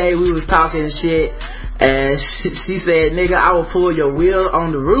one day we was talking shit, and she said, nigga, I will pull your wheel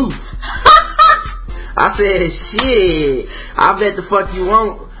on the roof. I said, shit, I bet the fuck you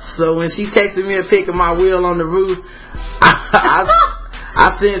won't. So when she texted me a pic of my wheel on the roof,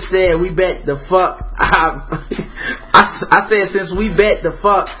 I since said, we bet the fuck. I said, since we bet the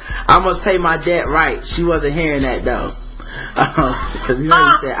fuck, I must pay my debt right. She wasn't hearing that though. Cause you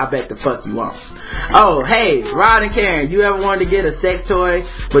said, I bet the fuck you won't. Oh, hey, Rod and Karen, you ever wanted to get a sex toy,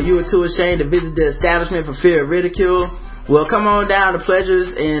 but you were too ashamed to visit the establishment for fear of ridicule? Well, come on down to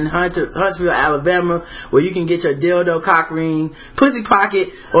Pleasures in Huntsville, Alabama, where you can get your dildo, cock ring, pussy pocket,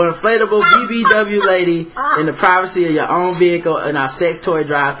 or inflatable BBW lady in the privacy of your own vehicle in our sex toy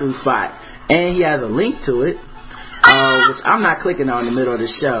drive-through spot. And he has a link to it, which I'm not clicking on in the middle of the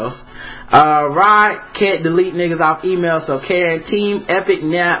show. Rod can't delete niggas off email, so Karen, Team Epic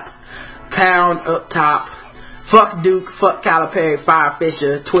Nap, pound up top, fuck Duke, fuck Calipari, fire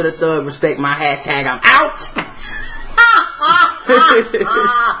Fisher, Twitter thug, respect my hashtag, I'm out.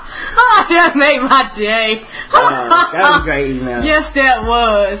 That made my day. That was a great email. Yes, that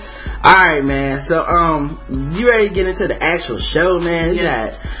was. Alright, man. So, you ready to get into the actual show, man?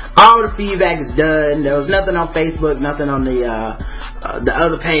 Yes. All the feedback is done. There was nothing on Facebook, nothing on the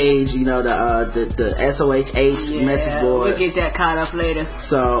other page, the SOHH message board. We'll get that caught up later.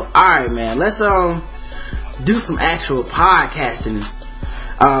 So, alright, man. Let's, do some actual podcasting.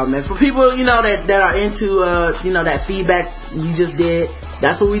 And for people, that are into, that feedback you just did,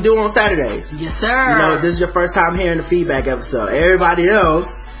 that's what we do on Saturdays. Yes, sir. This is your first time hearing the feedback episode. Everybody else,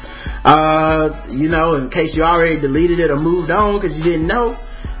 in case you already deleted it or moved on because you didn't know,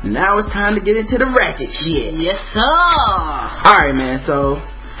 now it's time to get into the ratchet shit. Yes, sir. Alright, man. So,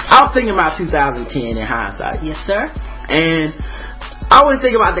 I was thinking about 2010 in hindsight. Yes, sir. And I always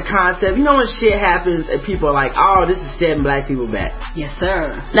think about the concept, when shit happens and people are like, oh, this is setting black people back. Yes,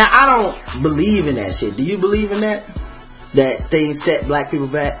 sir. Now, I don't believe in that shit. Do you believe in that? That things set black people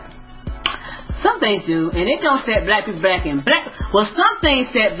back? Some things do, and it don't set black people back in some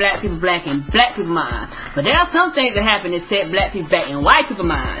things set black people back in black people's minds. But there are some things that happen that set black people back in white people's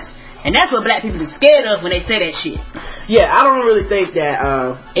minds. And that's what black people are scared of when they say that shit. Yeah, I don't really think that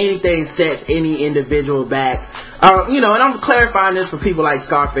anything sets any individual back. And I'm clarifying this for people like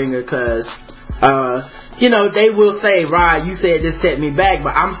Scarfinger because, they will say, Rod, you said this set me back,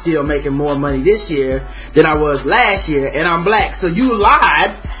 but I'm still making more money this year than I was last year, and I'm black. So you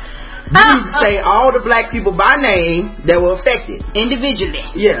lied. You need to say all the black people by name that were affected. Individually.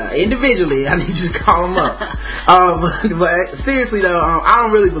 Yeah, individually. I need you to call them up. But seriously though, I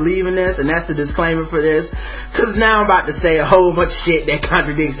don't really believe in this, and that's the disclaimer for this. Cause now I'm about to say a whole bunch of shit that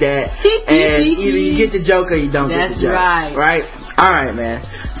contradicts that. And either you get the joke or you don't get the joke. That's right. Alright, man.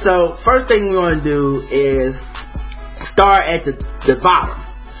 So, first thing we want to do is start at the bottom.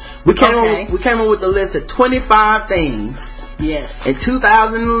 We came up with a list of 25 things. Yes. In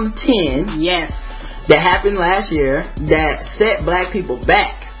 2010. Yes. That happened last year that set black people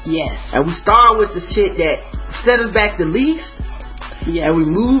back. Yes. And we start with the shit that set us back the least. Yes. And we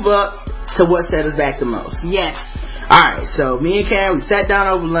move up to what set us back the most. Yes. Alright, so me and Cam, we sat down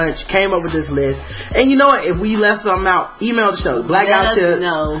over lunch, came up with this list. And you know what? If we left something out, email the show,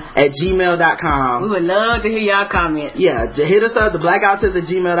 blackouttips@gmail.com. We would love to hear y'all comments. Yeah, hit us up, the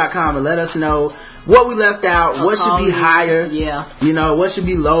blackouttips@gmail.com, and let us know what we left out, what should be higher, you know, what should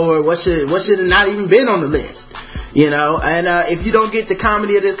be lower, what should have not even been on the list. You know, and if you don't get the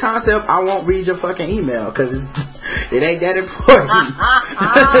comedy of this concept, I won't read your fucking email because it ain't that important.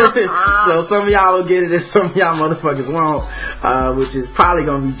 So some of y'all will get it and some of y'all motherfuckers won't, which is probably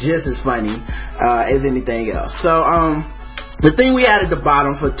going to be just as funny as anything else. So the thing we had at the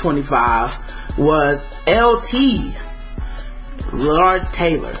bottom for 25 was LT, Lawrence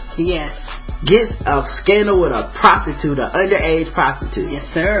Taylor. Yes. Gets a scandal with a prostitute, an underage prostitute. Yes,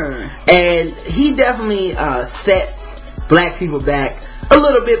 sir. And he definitely set black people back a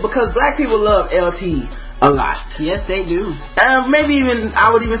little bit because black people love LT a lot. Yes, they do. Maybe even, I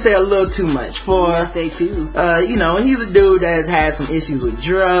would even say a little too much for... Yes, they do. You know, and he's a dude that's had some issues with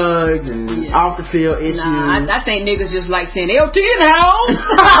drugs and off the field issues. Nah, I think niggas just like saying, LT in the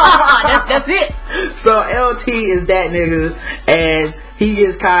house. that's it. So LT is that nigga, and he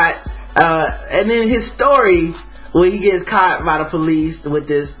gets caught. And then his story when he gets caught by the police with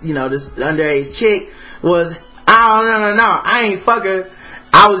this, you know, this underage chick was, oh, no, I ain't fuck her.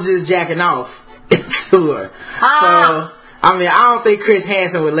 I was just jacking off to her. So, I mean, I don't think Chris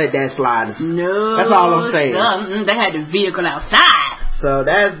Hansen would let that slide. No. That's all I'm saying. They had the vehicle outside. So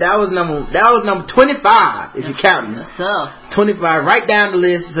that was number 25 if you're counting. What's up? 25, write down the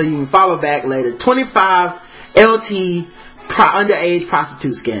list so you can follow back later. 25 LT underage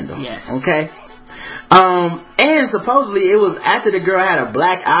prostitute scandal. Yes. Okay. And supposedly it was after the girl had a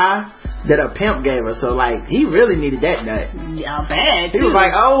black eye that a pimp gave her. So like he really needed that nut. Yeah, bad. He was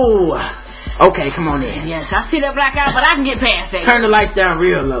like, oh, okay, come on in. Yes, I see that black eye, but I can get past that. Turn the lights down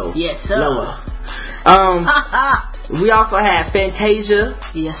real low. Yes, sir. Lower. We also had Fantasia.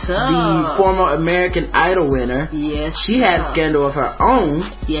 Yes, sir. The former American Idol winner. Yes, she had a scandal of her own.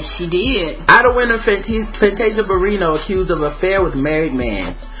 Yes, she did. Idol winner Fantasia Barrino accused of affair with married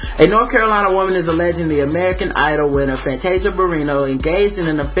man. A North Carolina woman is alleging the American Idol winner Fantasia Barrino engaged in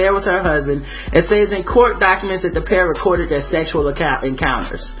an affair with her husband and says in court documents that the pair recorded their sexual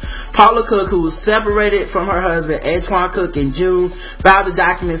encounters. Paula Cook, who was separated from her husband Antoine Cook in June, filed the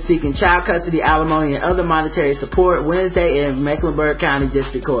documents seeking child custody, alimony, and other monetary support Wednesday in Mecklenburg County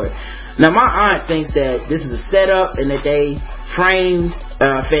District Court. Now, my aunt thinks that this is a setup and that they framed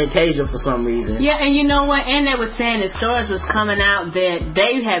Fantasia for some reason. Yeah, and you know what? And they were saying the stories was coming out that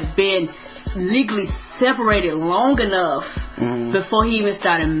they have been legally separated long enough before he even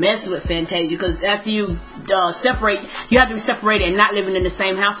started messing with Fantasia. Because after you separate, you have to be separated and not living in the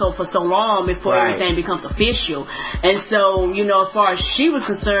same household for so long before everything becomes official. And so, you know, as far as she was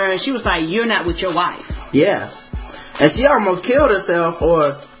concerned, she was like, you're not with your wife. Yeah. And she almost killed herself,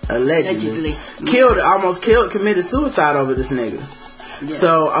 or allegedly committed suicide over this nigga. Yeah.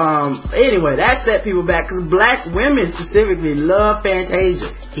 So, anyway, that set people back because black women specifically love Fantasia.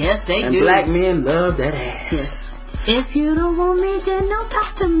 Yes, they do. And black men love that ass. Yes. If you don't want me, then don't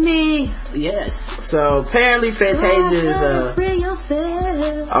talk to me. Yes. So, apparently Fantasia is, oh, you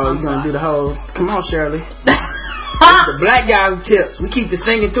gonna do the whole, come on, Shirley. The black guy who tips. We keep the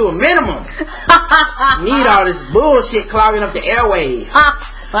singing to a minimum. Need all this bullshit clogging up the airwaves.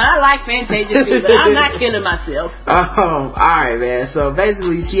 But I like Fantasia too, but I'm not killing myself. Oh, alright, man. So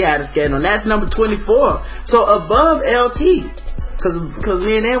basically, she had a scandal. And that's number 24. So above LT. Because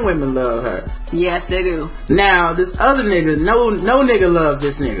men and women love her. Yes, they do. Now, this other nigga, no nigga loves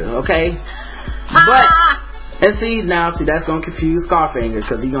this nigga, okay? But, and see, that's gonna confuse Scarfinger,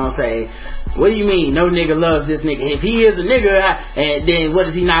 because he gonna say, what do you mean, no nigga loves this nigga? If he is a nigga, and then what,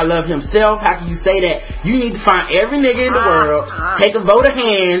 does he not love himself? How can you say that? You need to find every nigga in the world, take a vote of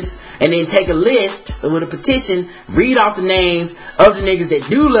hands, and then take a list with a petition, read off the names of the niggas that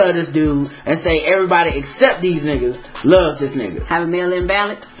do love this dude, and say everybody except these niggas loves this nigga. Have a mail-in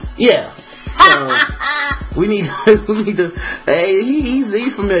ballot? Yeah. So, we need to, hey,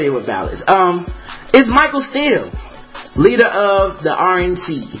 he's familiar with ballots. It's Michael Steele, leader of the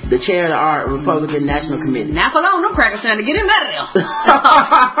RNC, the chair of the Republican National Committee. Now for long, no crackers trying to get him out of there.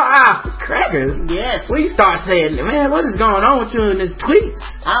 Crackers? Yes. Well, you start saying, man, what is going on with you in these tweets?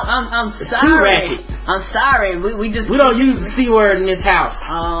 I'm sorry. Too ratchet. I'm sorry. We don't use the C word in this house.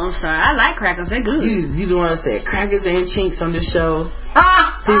 Oh, I'm sorry. I like crackers. They're good. You the one that said crackers and chinks on this show.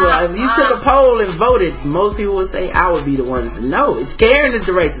 People, if you took a poll and voted, most people would say I would be the one that said no. It's Karen is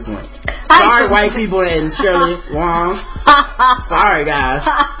the racist one. Sorry, white people and Shirley Wong. Sorry, guys.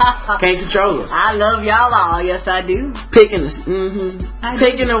 Can't control them. I love y'all all. Yes, I do. Picking up.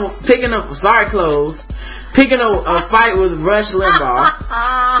 Sorry, Clove. Picking a fight with Rush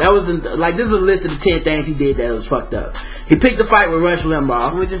Limbaugh. That was this is a list of the 10 things he did that was fucked up. He picked a fight with Rush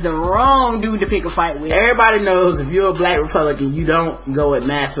Limbaugh, which is the wrong dude to pick a fight with. Everybody knows if you're a black Republican, you don't go at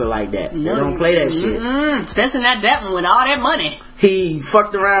Massa like that. No, you don't play that shit. Especially not that one with all that money. He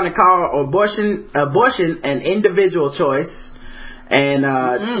fucked around and called abortion an individual choice. And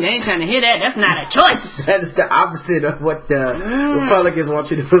they ain't trying to hear that. That's not a choice. That is the opposite of what the Republicans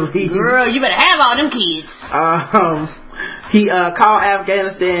want you to believe. Girl, you better have all them kids. He called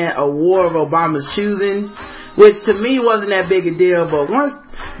Afghanistan a war of Obama's choosing, which to me wasn't that big a deal. But once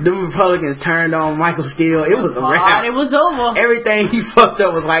the Republicans turned on Michael Steele, it was a wrap. It was over. Everything he fucked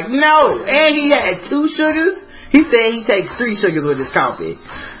up was like, no. And he had 2 sugars. He said he takes 3 sugars with his coffee.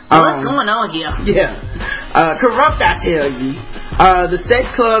 What's going on here? Yeah. Corrupt, I tell you. The sex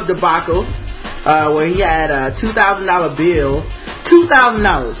club debacle, where he had a $2,000 bill,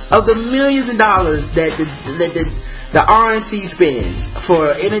 $2,000 of the millions of dollars that the RNC spends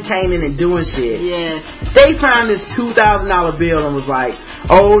for entertaining and doing shit. Yes. They found this $2,000 bill and was like,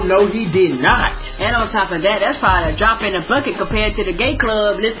 oh, no, he did not. And on top of that, that's probably a drop in the bucket compared to the gay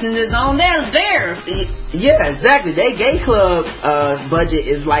club listening to his own there. Yeah, exactly. Their gay club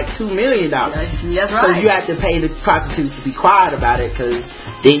budget is like $2 million. That's right. Because you have to pay the prostitutes to be quiet about it, because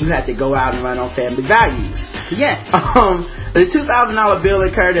then you have to go out and run on family values. Yes. The $2,000 bill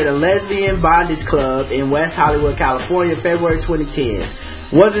occurred at a lesbian bondage club in West Hollywood, California, February 2010.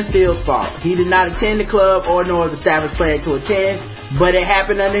 Wasn't Steele's fault. He did not attend the club or nor the staff was planning to attend, but it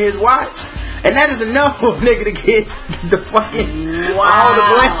happened under his watch. And that is enough for a nigga to get the fucking all the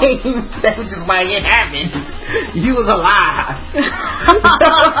blame. That was just like, it happened. You was alive.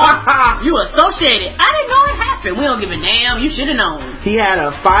 You associated. I didn't know it happened. We don't give a damn. You should have known. He had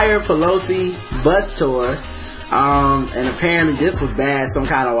a Fire Pelosi bus tour. And apparently this was bad some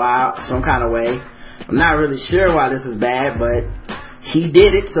kind of way. I'm not really sure why this is bad, but he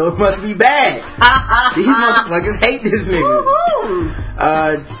did it, so it must be bad. These motherfuckers hate this nigga.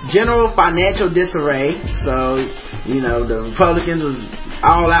 General financial disarray. So, the Republicans was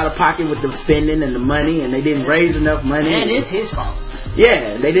all out of pocket with the spending and the money, and they didn't raise enough money. And it's his fault.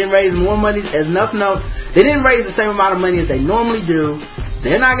 Yeah, they didn't raise more money they didn't raise the same amount of money as they normally do.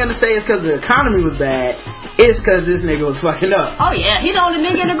 They're not gonna say it's because the economy was bad. It's because this nigga was fucking up. Oh yeah, he the only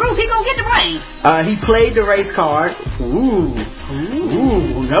nigga in the group. He gonna get the blame. He played the race card. Ooh,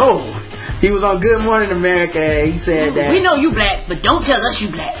 no. He was on Good Morning America. He said that we know you black, but don't tell us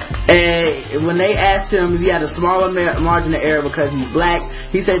you black. And when they asked him if he had a smaller margin of error because he's black,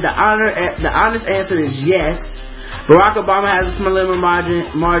 he said the honest answer is yes. Barack Obama has a similar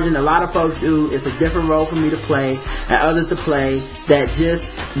margin. A lot of folks do. It's a different role for me to play and others to play. That's just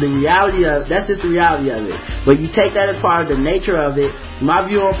the reality of it. But you take that as part of the nature of it. My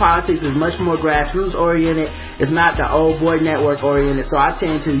view on politics is much more grassroots oriented. It's not the old boy network oriented. So I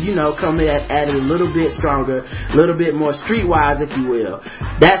tend to, come at it a little bit stronger, a little bit more streetwise, if you will.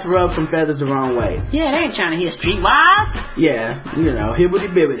 That's rubbed some feathers the wrong way. Yeah, they ain't trying to hear streetwise. Yeah, hibbity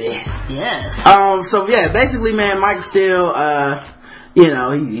bibbity. Yes. So yeah, basically, man, Michael Steele,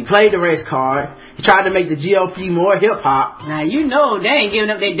 he played the race card. He tried to make the GOP more hip hop. Now they ain't giving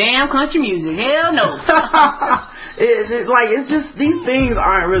up their damn country music. Hell no. It's just, these things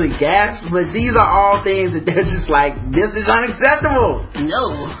aren't really gaps, but these are all things that they're just like, this is unacceptable.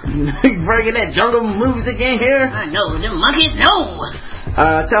 No. Bringing that jungle music in here. I know, them monkeys, no.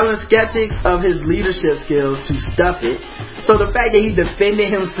 Telling skeptics of his leadership skills to stuff it. So the fact that he defended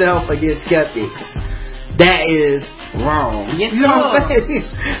himself against skeptics, that is wrong. Yes, you know what I'm saying?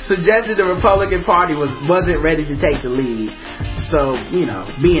 Suggested the Republican Party wasn't ready to take the lead. So,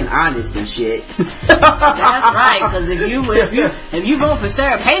 being honest and shit. That's right, because if you vote for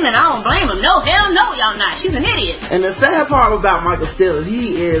Sarah Palin, I don't blame him. No, hell no, y'all not. She's an idiot. And the sad part about Michael Steele is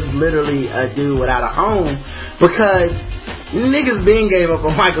he is literally a dude without a home, because niggas been gave up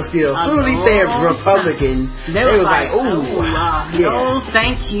on Michael Steele. As soon as he said Republican, they was like, ooh, no,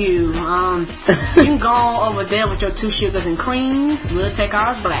 thank you. You can go over there with your 2 sugars and creams. We'll take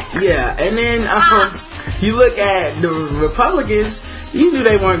ours black. Yeah, and then you look at the Republicans. You knew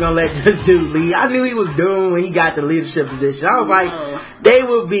they weren't gonna let this dude lead. I knew he was doomed when he got the leadership position. I was like, they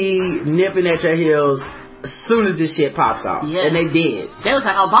will be nipping at your heels as soon as this shit pops off. Yes. And they did. They was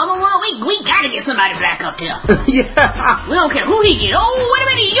like, Obama won, we gotta get somebody black up there. Yeah. We don't care who he get. Oh, wait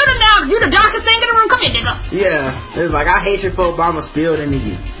a minute, you the darkest thing in the room. Come here, nigga. Yeah. It was like, I hate you for Obama spilled into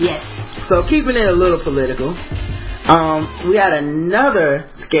you. Yes. So keeping it a little political, we had another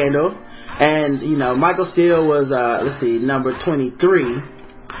scandal, and Michael Steele was number 23.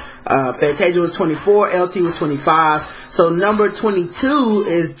 Fantasia was 24, LT was 25. So number 22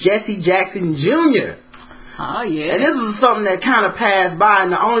 is Jesse Jackson Jr. Oh, yeah. And this is something that kind of passed by,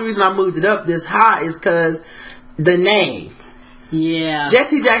 and the only reason I moved it up this high is because the name. Yeah.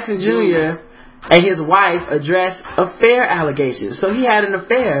 Jesse Jackson Jr. and his wife addressed affair allegations. So he had an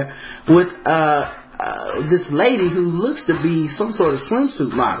affair with this lady who looks to be some sort of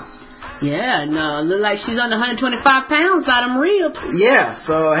swimsuit model. Yeah, no, look like she's under 125 pounds by them ribs. Yeah,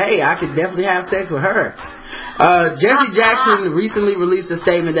 so hey, I could definitely have sex with her. Jesse Jackson recently released a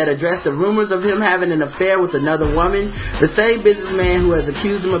statement that addressed the rumors of him having an affair with another woman. The same businessman who has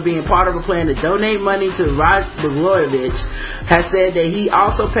accused him of being part of a plan to donate money to Rod Blagojevich has said that he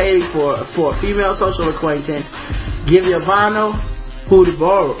also paid for a female social acquaintance, Giovanna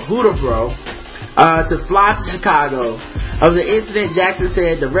Hudobro, to fly to Chicago. Of the incident, Jackson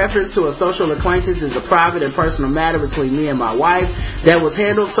said the reference to a social acquaintance is a private and personal matter between me and my wife that was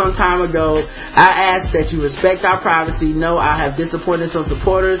handled some time ago. I ask that you respect our privacy. No, I have disappointed some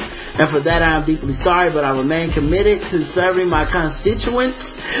supporters, and for that I am deeply sorry, but I remain committed to serving my constituents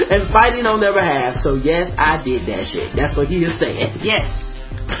and fighting on their behalf. So yes, I did that shit. That's what he is saying. Yes.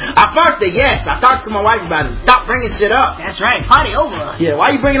 I fucked it, yes. I talked to my wife about it. Stop bringing shit up. That's right. Party over. Yeah,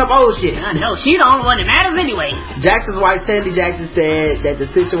 why you bringing up old shit? I know. She the only one that matters anyway. Jackson's wife, Sandy Jackson, said that the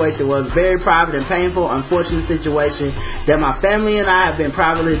situation was very private and painful, unfortunate situation that my family and I have been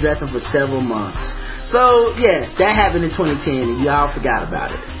privately addressing for several months. So, yeah, that happened in 2010, and y'all forgot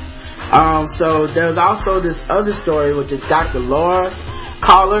about it. So, there's also this other story with this Dr. Laura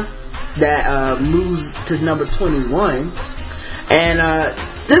caller that moves to number 21. And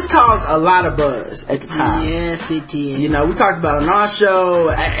this caused a lot of buzz at the time. Yes, it did. You know, we talked about it on our show.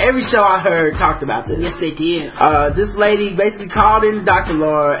 Every show I heard talked about this. Yes, it did. This lady basically called in Dr.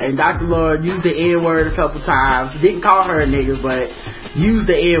 Laura, and Dr. Laura used the N-word a couple times. Didn't call her a nigger, but used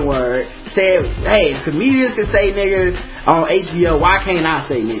the N-word. Said, hey, if comedians can say nigger on HBO, why can't I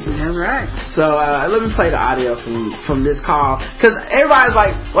say nigger? That's right. So let me play the audio from this call. Because everybody's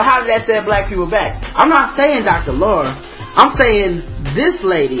like, well, how did that set black people back? I'm not saying Dr. Laura. I'm saying this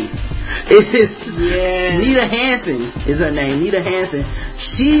lady is Nita Hansen is her name. Nita Hansen.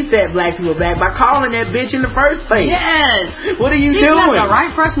 She set black people back by calling that bitch in the first place. Yes. What are you She's doing? She's not the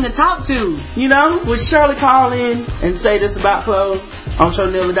right person to talk to. You know, would Shirley call in and say this about clothes on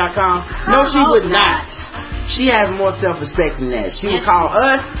ShowNilla.com? No, she would not. She has more self-respect than that. She would call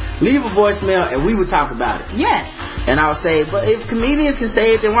us, leave a voicemail, and we would talk about it. Yes. And I would say, but if comedians can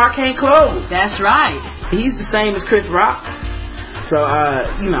say it, then why can't Close? That's right. He's the same as Chris Rock. So,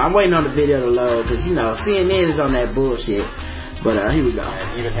 I'm waiting on the video to load because, CNN is on that bullshit. But here we go.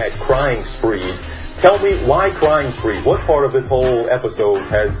 And even had crying sprees. Tell me, why crying spree? What part of this whole episode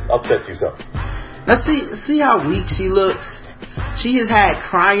has upset you so? Now, see how weak she looks? She has had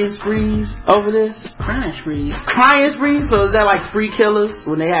crying sprees over this. Crying sprees? Crying sprees? So is that like spree killers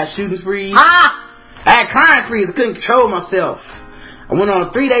when they have shooting sprees? I had crying sprees. I couldn't control myself. I went on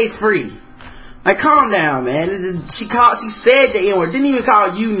a 3-day spree. Like, calm down, man. She said the N-word. Didn't even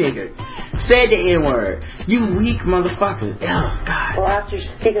call you nigger. Said the N-word. You weak motherfucker. Oh, God. Well, after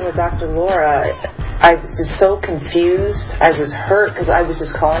speaking with Dr. Laura, I was so confused. I was hurt because I was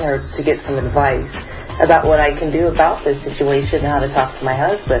just calling her to get some advice about what I can do about this situation and how to talk to my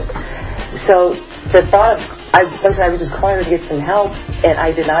husband. So the thought of, I was just calling her to get some help, and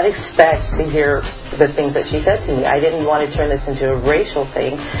I did not expect to hear the things that she said to me. I didn't want to turn this into a racial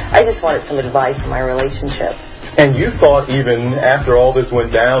thing. I just wanted some advice in my relationship. And you thought even after all this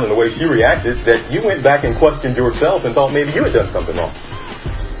went down and the way she reacted that you went back and questioned yourself and thought maybe you had done something wrong.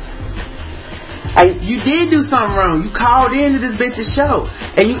 You did do something wrong. You called into this bitch's show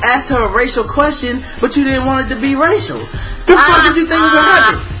and you asked her a racial question, but you didn't want it to be racial. The fuck did you think was gonna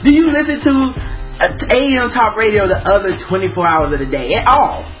happen? Do you listen to AM Talk Radio the other 24 hours of the day at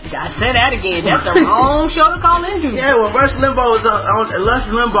all? I said that again. That's the wrong show to call into. Yeah, well, Rush Limbaugh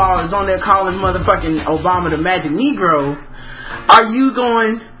is on there calling motherfucking Obama the Magic Negro. Are you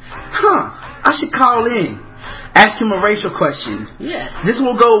going, I should call in, ask him a racial question. Yes. This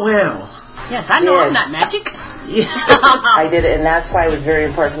will go well. Yes, I know I'm not magic. I did it, and that's why it was very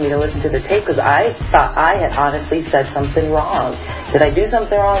important for me to listen to the tape, because I thought I had honestly said something wrong. Did I do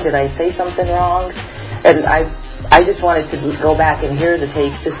something wrong? Did I say something wrong? And I just wanted to go back and hear the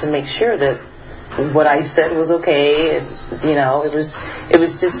tapes just to make sure that what I said was okay. And, it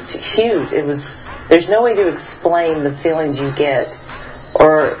was just huge. There's no way to explain the feelings you get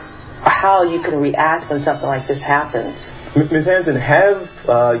or how you can react when something like this happens. Ms. Hansen, have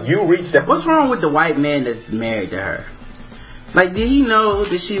you reached out? What's wrong with the white man that's married to her? Like, did he know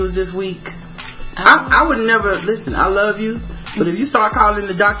that she was this weak? I would never, listen, I love you, but if you start calling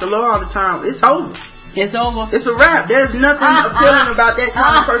the Dr. Laura all the time, it's over. It's over. It's a wrap. There's nothing appealing about that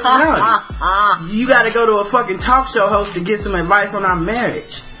kind of personality. You got to go to a fucking talk show host to get some advice on our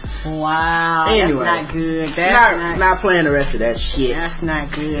marriage. Wow. Anyway, that's not good. That's not playing the rest of that shit. That's not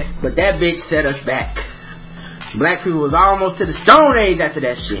good. But that bitch set us back. Black people was almost to the Stone Age after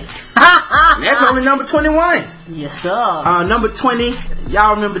that shit. And that's only number 21. Yes, sir. Number 20,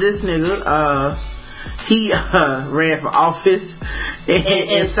 y'all remember this nigga? He ran for office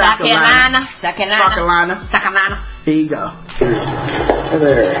in South Carolina. Here you go. Hey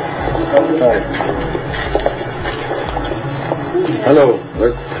there. Hello.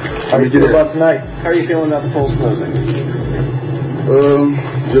 How are you feeling about tonight? How are you feeling about the polls closing? I'm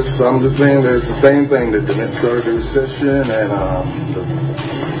just saying that it's the same thing, that the net started the recession, and the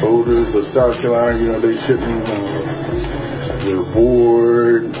voters of South Carolina, they shouldn't, they're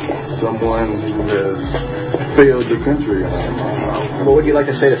bored, someone who has failed the country. What would you like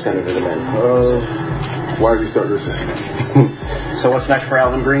to say to Senator DeMint? Why did he start the recession? So what's next for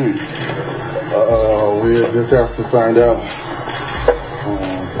Alvin Green? We just have to find out.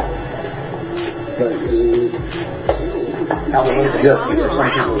 Alvin, yes. There were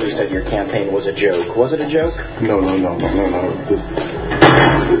some people who said your campaign was a joke. Was it a joke? No.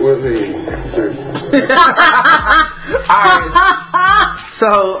 Alright.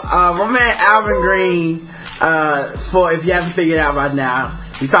 So, my man Alvin Green, for if you haven't figured it out by now,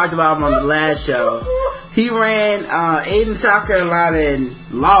 we talked about him on the last show. He ran in South Carolina and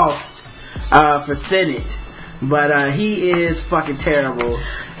lost for Senate. But he is fucking terrible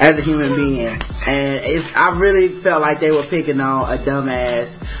as a human being, and I really felt like they were picking on a dumbass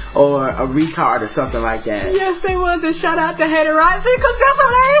or a retard or something like that. Yes, they was. And shout out to Haterazzi, because that's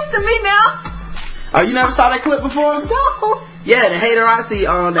hilarious to me now. Oh, you never saw that clip before? No. Yeah, the Haterazzi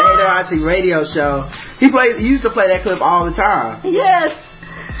on the Haterazzi radio show. He used to play that clip all the time. Yes.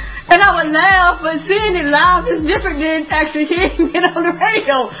 And I would laugh, but seeing it live is different than actually hearing it on the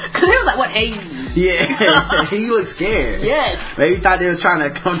radio. Because he was like, what, hey? Yeah, he looked scared. Yes. Maybe he thought they was trying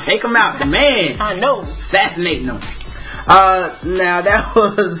to come take him out. The man. I know. Assassinating him. Now that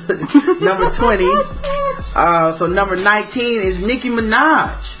was number 20. So number 19 is Nicki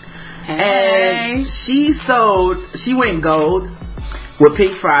Minaj. Hey. And she went gold with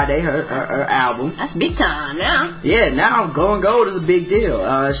Pink Friday, her album. That's big time now. Yeah, now going gold is a big deal.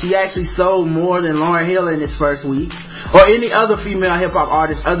 She actually sold more than Lauryn Hill in this first week, or any other female hip hop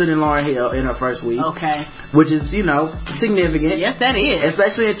artist other than Lauryn Hill in her first week. Okay. Which is, significant. Yes, that is.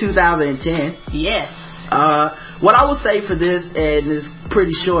 Especially in 2010. Yes. What I will say for this, and it's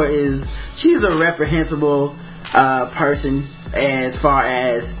pretty short, is she's a reprehensible person as far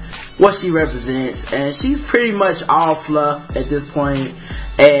as what she represents, and she's pretty much all fluff at this point,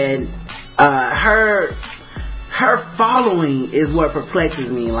 and her following is what perplexes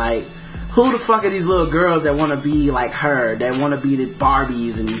me. Like, who the fuck are these little girls that want to be like her, that want to be the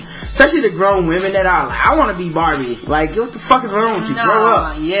Barbies, and especially the grown women that are like, I want to be Barbie. Like, what the fuck is wrong with you? Grow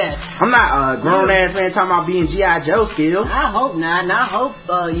up. Yes. I'm not a grown ass man talking about being G.I. Joe still. I hope not, and I hope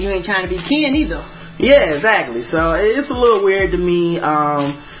you ain't trying to be Ken either. Yeah, exactly. So it's a little weird to me.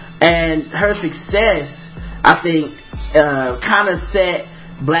 And her success, I think, kind of set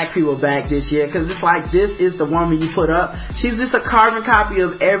black people back this year, because it's like, this is the woman you put up. She's just a carbon copy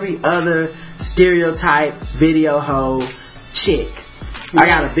of every other stereotype video hoe chick. I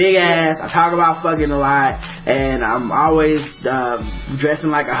got a big ass, I talk about fucking a lot, and I'm always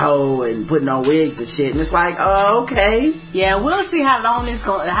dressing like a hoe and putting on wigs and shit, and it's like, oh, okay. Yeah, we'll see how long this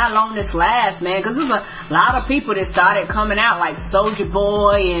lasts, man, because there's a lot of people that started coming out, like Soulja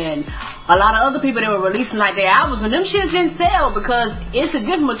Boy and a lot of other people that were releasing like their albums, and them shits didn't sell, because it's a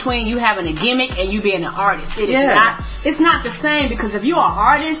difference between you having a gimmick and you being an artist. It's not the same, because if you're an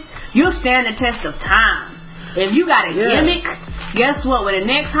artist, you'll stand the test of time. If you got a gimmick, guess what? When the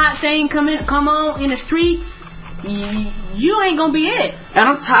next hot thing come on in the streets, you ain't gonna be it. And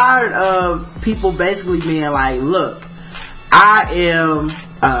I'm tired of people basically being like, look, I am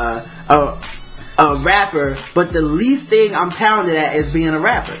a rapper, but the least thing I'm talented at is being a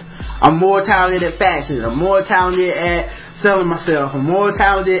rapper. I'm more talented at fashion. I'm more talented at selling myself. I'm more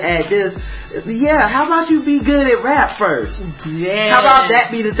talented at this. Yeah, how about you be good at rap first? Yeah. How about that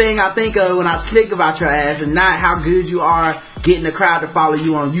be the thing I think of when I think about your ass, and not how good you are getting the crowd to follow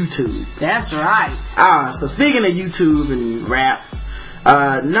you on YouTube? That's right. So speaking of YouTube and rap,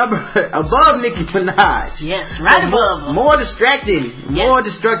 above Nicki Minaj. Yes, right above her. More distracting, more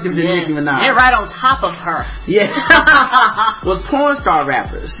destructive than Nicki Minaj. They're right on top of her. Yeah. Was porn star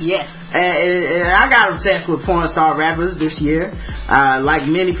rappers. Yes. And I got obsessed with porn star rappers this year, like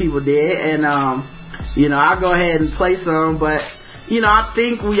many people did, and I'll go ahead and play some, but I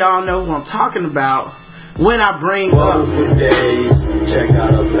think we all know who I'm talking about when I bring Bubble up for days, check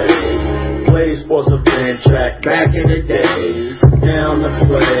out a blaze. Play sports a band track back in the days. Down the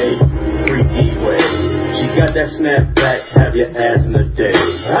play, freaky way. She got that snapback, have your ass in the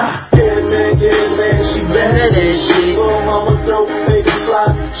days. Get it man, she better than shit. Oh, mama don't make it fly,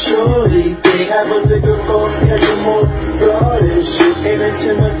 surely thick. Have a nigga lost, catch him on guard and shit. Ain't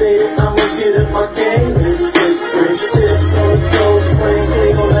intimidated, I'ma get up my game and stick. Rich tips on the toes, plain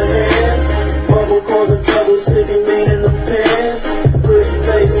clean on the hands. Bubble causing trouble, sitting mean in the pants. Pretty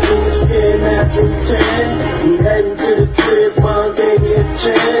face, smooth skin, natural tan. We heading to the crib, mom gave me a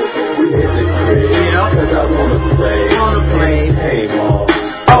chance. We hit the crib, cause I wanna play. Hey, mom.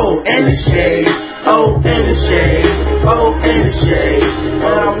 Oh, and the shade. Oh, and the shade. Oh, and the shade.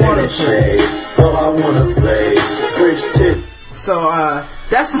 But I wanna play. Oh, I wanna play. Rich tip. So,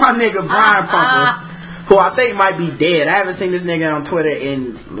 that's my nigga Brian Pumper, who I think might be dead. I haven't seen this nigga on Twitter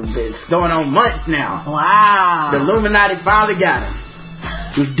in, it's going on months now. Wow. The Illuminati finally got him.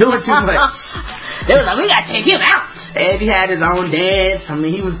 He's doing too much. They was like, we gotta take him out. And he had his own dance. I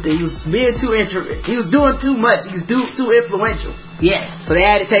mean, he was being too he was doing too much. He was too influential. Yes. So they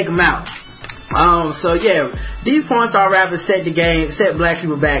had to take him out. So yeah, these porn star rappers set black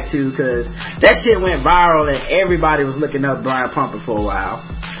people back too, cause that shit went viral and everybody was looking up Brian Pumper for a while.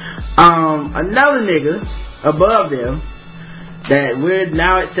 Another nigga above them that we're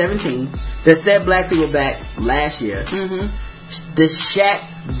now at 17 that set black people back last year. The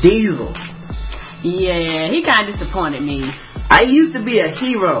Shaq Diesel. Yeah, he kind of disappointed me. I used to be a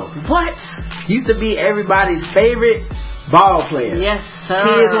hero. What? Used to be everybody's favorite ball player. Yes, sir.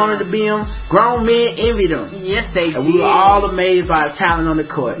 Kids wanted to be him. Grown men envied him. Yes, they and did. we were all amazed by his talent on the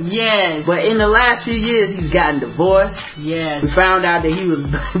court. Yes. But in the last few years, he's gotten divorced. Yes. We found out that he was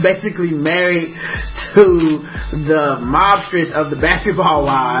basically married to the mobstress of the Basketball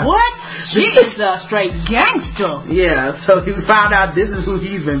Wives. What? She is a straight gangster. Yeah, so we found out this is who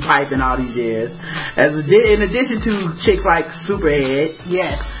he's been piping all these years. In addition to chicks like Superhead.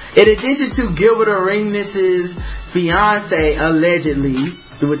 Yes. In addition to Gilbert Arenas' fiance, allegedly,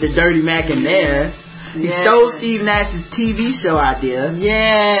 with the Dirty Mac in there. He stole Steve Nash's TV show idea.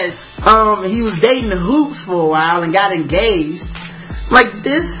 Yes. He was dating the Hoops for a while and got engaged. Like,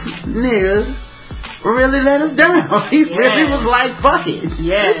 this nigga really let us down. He really was like, fuck it.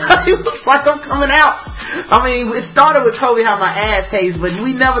 Yeah. He was like, I'm coming out. I mean, it started with Kobe How My Ass Tastes, but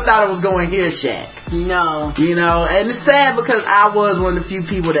we never thought it was going here, Shaq. No. And it's sad because I was one of the few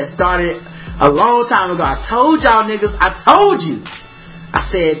people that started a long time ago. I told y'all niggas, I told you. I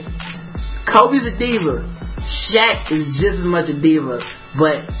said, Kobe's a diva. Shaq is just as much a diva,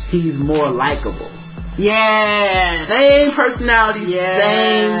 but he's more likable. Yes. Same personality,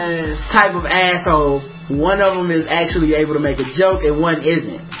 same type of asshole. One of them is actually able to make a joke and one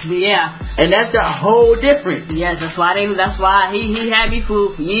isn't. Yeah. And that's the whole difference. Yes, that's why he had me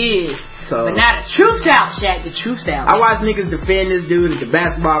fooled for years. So, but now the truth's out, Shaq. The truth's out. I watched niggas defend this dude at the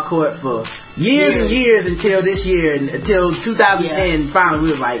basketball court for years and years until this year, until 2010. Finally,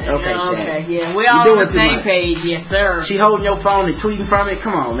 we was like, okay, Shaq. Okay, yeah, we're all on the same page. Yes, sir. She holding your phone and tweeting from it.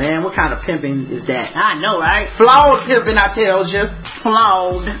 Come on, man. What kind of pimping is that? I know, right? Flawed pimping, I tell you.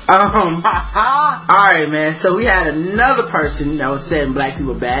 Flawed. All right, man. So we had another person that was setting black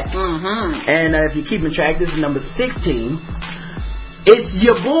people back. And if you're keeping track, this is number 16. It's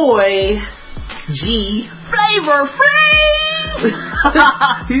your boy G Flavor Flav.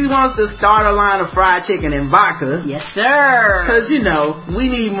 He wants to start a line of fried chicken and vodka. Yes, sir. Because we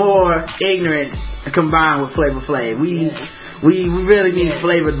need more ignorance combined with Flavor Flav. We really need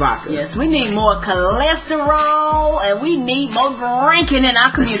flavored vodka. Yes, we need more cholesterol and we need more drinking in our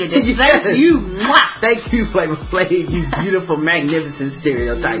community. Thank you. Thank you, Flavor Flav, you beautiful, magnificent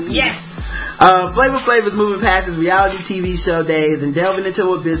stereotype. Yes. Flavor Flav is moving past his reality TV show days and delving into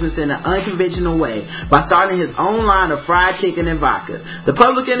a business in an unconventional way by starting his own line of fried chicken and vodka. The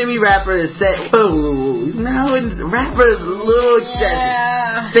Public Enemy rapper is set. Rapper is a little excessive.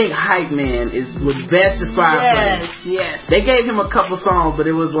 I think Hype Man would best describe Flav. Yes. They gave him a couple songs, but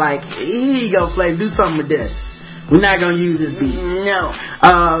it was like, here you go, Flav, do something with this. We're not gonna use this beat. No.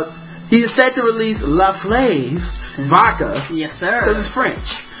 He is set to release La Flav vodka. Yes, sir. Because it's French.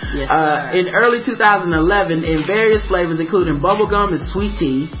 Yes, sir. In early 2011, in various flavors, including bubblegum and sweet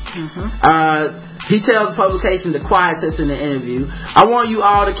tea. He tells the publication The Quietus in the interview, I want you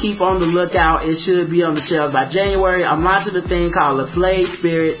all to keep on the lookout. It should be on the shelves by January. I'm launching a thing called La Flav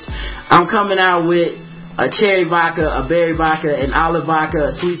Spirits. I'm coming out with a cherry vodka, a berry vodka, an olive vodka,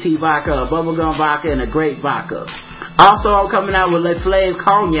 a sweet tea vodka, a bubblegum vodka, and a grape vodka. Also, I'm coming out with Le Flave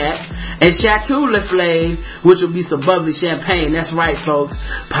Cognac and Chateau Le Flave, which will be some bubbly champagne. That's right, folks.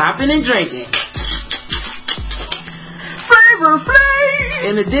 Popping and drinking. Flavor Flav!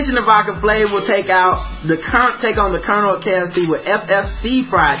 In addition to Vodka Flav, will take on the Colonel at KFC with FFC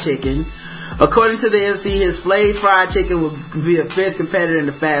fried chicken. According to the MC, his Flav fried chicken will be a fierce competitor in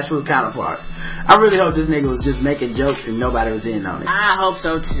the fast food counterpart. I really hope this nigga was just making jokes and nobody was in on it. I hope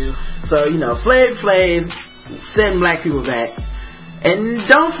so too. So, Flav setting black people back. And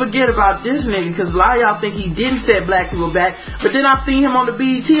don't forget about this nigga, because a lot of y'all think he didn't set black people back, but then I seen him on the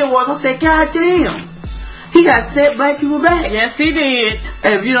BET Awards. I said, God damn, he got set black people back. Yes, he did.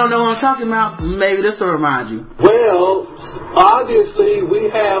 And if you don't know what I'm talking about, maybe this will remind you. Well, obviously we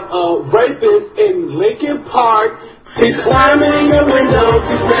have a rapist in Lincoln Park. He's climbing in your windows,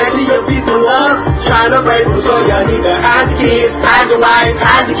 he's snatching your people up, trying to rape them, so y'all need to hide your kids, hide your wife,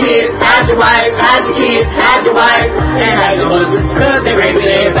 hide your kids, hide your wife, hide your kids, hide your wife, and hide your husband, cause they raping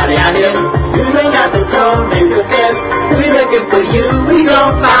everybody out here. You ain't got to come and confess, we looking for you, we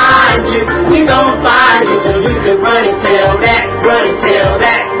gon' find you, we gon' find you, so you can run and tell that, run and tell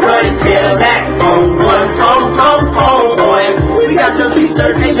that, run and tell that, home boy, we got your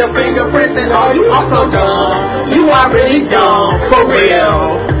t-shirt and your fingerprints and all you also dumb, you are really dumb, for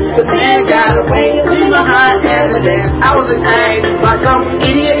real. The man got away, leave behind evidence. I was attacked by some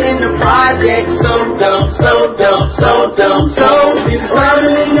idiot in the project. So dumb, so dumb, so dumb, so he's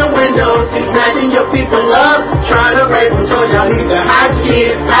climbing in your windows, he's snatching your people up, trying to rape them. So y'all need to hide your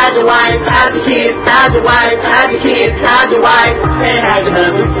kids, hide your wife, hide your kids, hide your wife, hide your kids, hide your wife, and hide your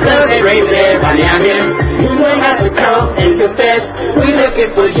husband, cause they raping everybody out here. You ain't have to come and confess, we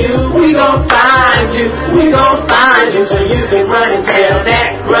looking for you, we gon' find you, we gon' find you, so you can run and tell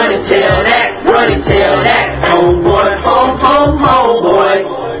that, run and tell that, run and tell that, homeboy,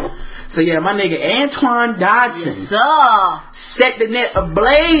 homeboy. So yeah, my nigga Antoine Dodson set the net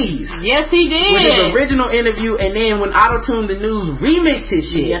ablaze. Yes, he did. With his original interview, and then when Auto-Tune the News remixed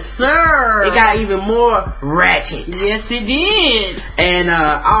his shit. Yes, sir. It got even more ratchet. Yes, it did. And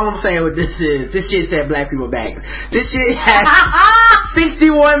all I'm saying with this is, this shit set black people back. This shit had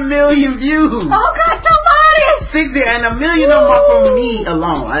 61 million views. Oh God, somebody! 60, and a million of them are from me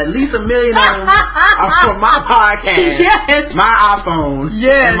alone. At least a million of them are from my podcast, yes, my iPhone,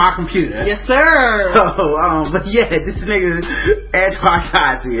 yes, and my computer. Yes, sir. So, but yeah, this nigga Antoine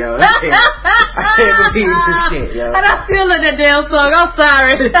Dodson, yo. I can't believe this shit, yo. And I still love that damn song. I'm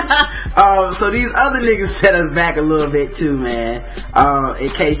sorry. So these other niggas set us back a little bit too, man.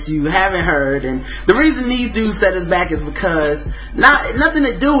 In case you haven't heard, and the reason these dudes set us back is because nothing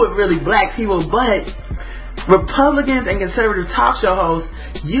to do with really black people, but Republicans and conservative talk show hosts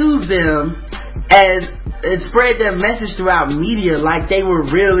use them as and spread their message throughout media like they were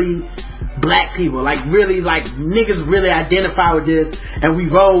really black people, like niggas really identify with this and we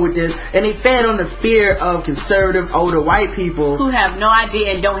roll with this, and they fed on the fear of conservative older white people who have no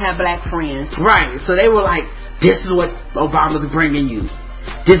idea and don't have black friends. Right, so they were like, this is what Obama's bringing you,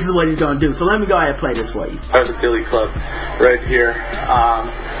 this is what he's gonna do. So let me go ahead and play this for you. There's a Billy Club right here.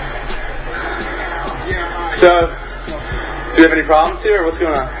 So do you have any problems here, or what's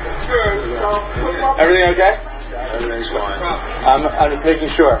going on? Everything okay? Everything's fine. I'm just making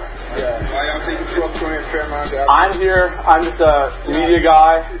sure. I'm here. I'm just a media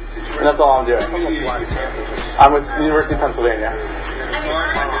guy, and that's all I'm doing. I'm with the University of Pennsylvania.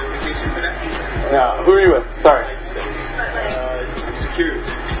 No, who are you with? Sorry. Security.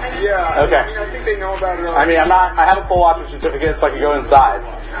 Yeah. Okay. I think they know about it all. I have a full watcher certificate, so I can go inside.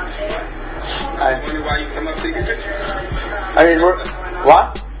 I wonder why you come up taking pictures.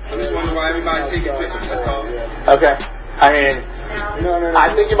 What? I just wonder why everybody's taking pictures, that's all. Okay. I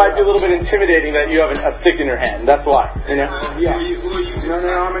think it might be a little bit intimidating that you have a stick in your hand. That's why. You know? Yeah. Who are you? No,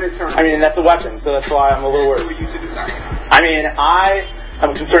 I'm an attorney. That's a weapon, so that's why I'm a little worried. Who are you to decide? I'm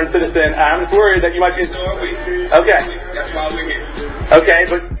a concerned citizen, and I'm just worried that you might be... Okay. That's why we're here. Okay,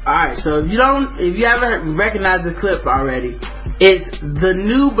 but... Alright, so if you haven't recognized the clip already, it's the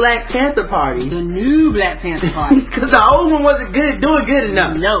new Black Panther Party. The new Black Panther Party. Because the old one wasn't doing good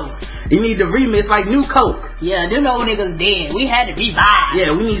enough. No. You need to remix like New Coke. Yeah, them old niggas dead. We had to revive.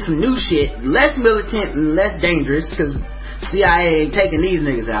 Yeah, we need some new shit. Less militant and less dangerous, because CIA ain't taking these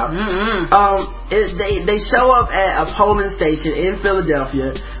niggas out. They show up at a polling station in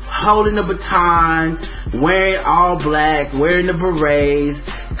Philadelphia, holding a baton, wearing all black, wearing the berets,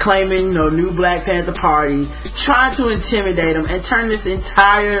 claiming new Black Panther Party, trying to intimidate them and turn this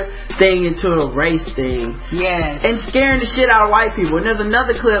entire thing into a race thing. Yes. And scaring the shit out of white people. And there's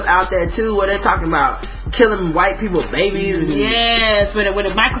another clip out there too where they're talking about killing white people babies. And, yes, with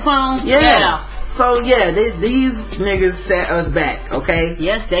a microphone. Yeah. So these niggas set us back, okay?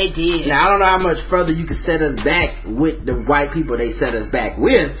 Yes, they did. Now I don't know how much further you can set us back with the white people they set us back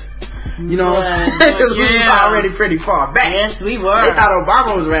with. You know what I'm saying? Because we was already pretty far back. Yes, we were. They thought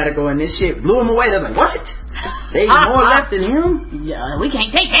Obama was radical and this shit blew him away. They're like, what? They more left than him? Yeah, we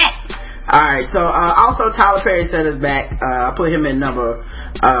can't take that. Alright, so also Tyler Perry set us back. I put him in number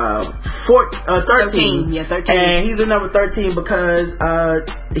 13. Yeah, 13. And he's in number 13 because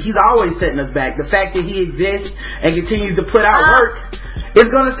he's always setting us back. The fact that he exists and continues to put out work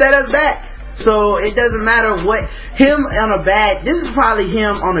is going to set us back. So it doesn't matter what him on a bad. This is probably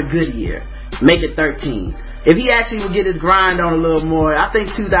him on a good year. Make it 13. If he actually would get his grind on a little more, I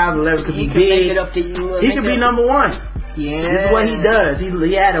think 2011 could be big. He could be number 1. Yeah, this is what he does. He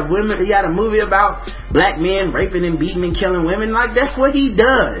had a movie about black men raping and beating and killing women. Like, that's what he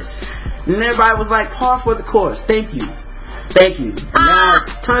does. And everybody was like, par for the course. Thank you. And now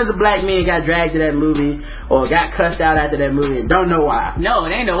tons of black men got dragged to that movie or got cussed out after that movie and don't know why. No,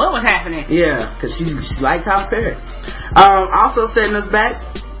 they didn't know what was happening. Yeah, because she liked Tyler Perry. Also setting us back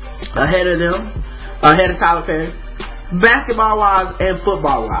ahead of Tyler Perry, basketball wise and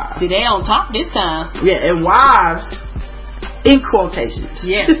football wise. See, they on top this time. Yeah, and wives in quotations.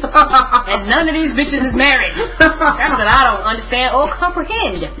 Yes. And none of these bitches is married. That's what I don't understand or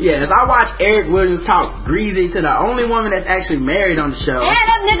comprehend. Yeah, as I watch Eric Williams talk greasy to the only woman that's actually married on the show. And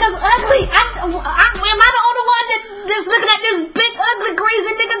that nigga's ugly. Am I the only one that's looking at this big ugly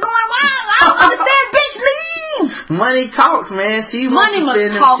greasy nigga going, wow, I don't understand, bitch, leave. Money talks, man. Money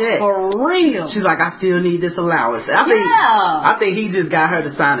must talk for real. She's like, I still need this allowance. I think he just got her to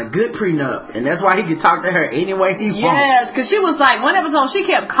sign a good prenup, and that's why he could talk to her any way he wants. Yes, because she was like, one episode she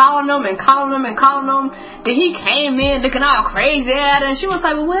kept calling him. Then he came in looking all crazy at her, and she was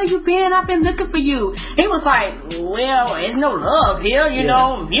like, well, where you been? I've been looking for you. He was like, well, there's no love here, you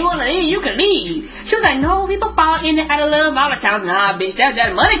know. If you want to leave, you can leave. She was like, no, people fall in and out of love all the time. Nah, bitch, that's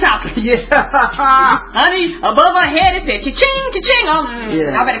that money talking. Yeah. Honey, above her head it said, cha-ching, cha-ching.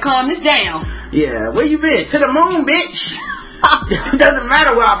 I better calm this down. Yeah, where you been? To the moon, bitch. It doesn't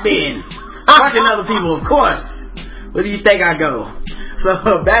matter where I've been. Fucking other people, of course. Where do you think I go?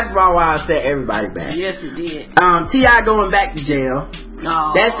 So, basketball wise set everybody back. Yes, it did. T.I. going back to jail.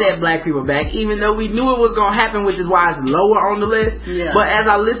 Oh. That set black people back, even though we knew it was going to happen, which is why it's lower on the list. Yeah. But as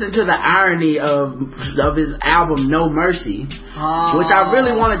I listened to the irony of his album No Mercy, which I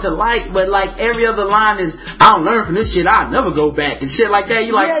really wanted to like, but like every other line is, I don't learn from this shit, I'll never go back, and shit like that.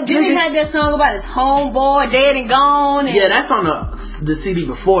 You like, then he had that song about his homeboy dead and gone. And that's on the CD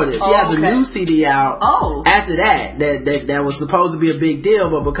before this. He has a new CD out after that was supposed to be a big deal,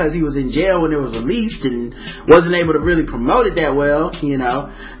 but because he was in jail when it was released and wasn't able to really promote it that well, you know,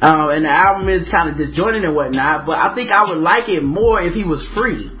 and the album is kind of disjointed and whatnot, but I think I would like it more if he was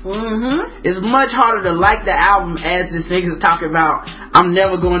free. It's much harder to like the album as this nigga's talking about, I'm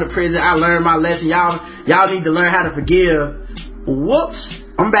never going to prison, I learned my lesson, y'all need to learn how to forgive. Whoops,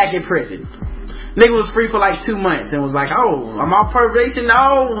 I'm back in prison. Nigga was free for like 2 months and was like, oh, I'm on probation,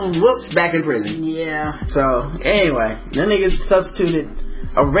 no, whoops, back in prison. Yeah. So anyway, that nigga substituted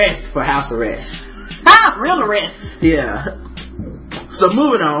arrest for house arrest. Real arrest. Yeah. So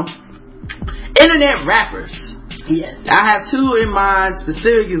moving on, internet rappers. Yes. I have 2 in mind,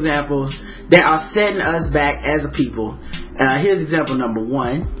 specific examples that are setting us back as a people. Here's example number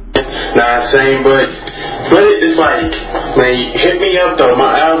 1. Nah, same, but it's like, man, hit me up though.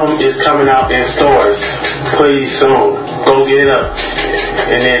 My album is coming out in stores. Please soon. Go get it up.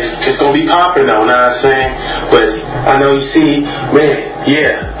 And then it's gonna be popping though, know what I'm saying? But I know you see, man,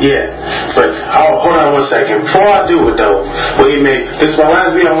 yeah. But hold on one second. Before I do it though, this is my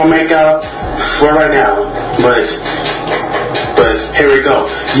last video I'm gonna make out for right now. But here we go.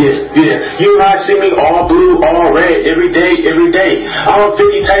 Yeah. You might see me all blue, all red, every day. I'm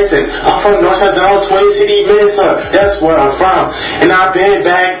 50 Tyson. I'm from Northside Zone, Twin City, Minnesota. That's where I'm from. And I've been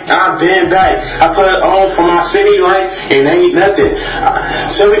back. I put it on for my city life, and ain't nothing.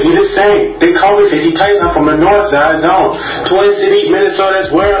 So we do the same. They call me 50 Tyson. I'm from the Northside Zone, Twin City, Minnesota. That's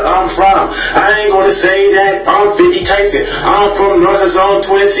where I'm from. I ain't gonna say that I'm 50 Tyson. I'm from Northside Zone,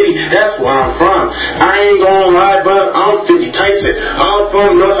 Twin City. That's where I'm from. I ain't gonna lie, but I'm 50 Tyson. I'm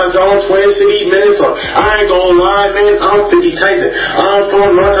from Northside Zone, Twin City, Minnesota. I ain't gonna lie, man, I'm 50 Tyson. I'm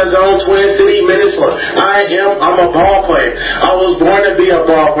from Northside Zone, Twin City, Minnesota. I'm a ball player. I was born to be a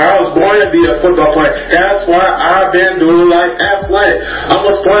ball player. I was born to be a football player. That's why I've been doing like athletic. I'm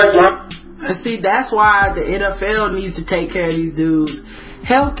a sports man. See, that's why the NFL needs to take care of these dudes'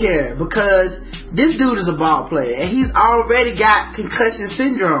 healthcare, because this dude is a ball player and he's already got concussion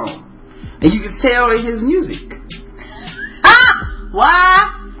syndrome. And you can tell in his music.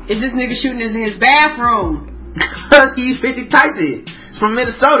 Why is this nigga shooting this in his bathroom? Because he's 50 Tyson. He's from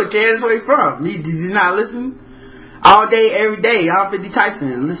Minnesota, Karen. That's where he's from. Did you not listen? All day, every day, I'm 50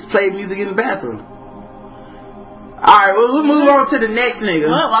 Tyson. Let's play music in the bathroom. Alright, well, we'll move on to the next nigga.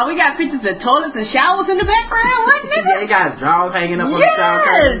 What? Why we got pictures of toilets and showers in the background? What, nigga? Yeah, he got his drawers hanging up on the shower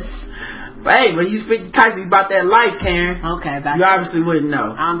curtain. But hey, but he's 50 Tyson. He's about that life, Karen. Okay, you obviously wouldn't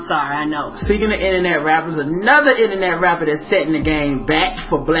know. I'm sorry, I know. Speaking of internet rappers, another internet rapper that's setting the game back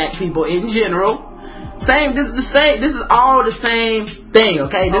for black people in general. This is all the same thing,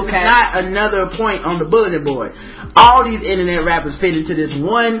 okay? This is not another point on the bulletin board. All these internet rappers fit into this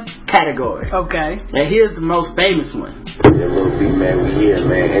one category. Okay. And here's the most famous one. Yeah, little B, man, we here,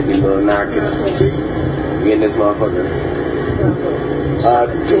 man. Eddie Lil Knockers. We in this motherfucker.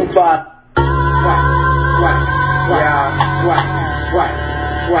 2-5.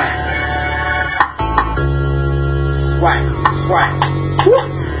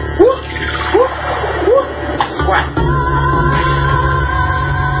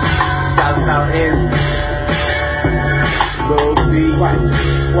 South End. Lil B.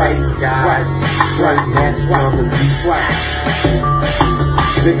 White guy. That's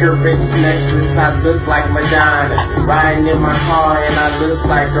bigger rich necklace, I look like Madonna. Riding in my car and I look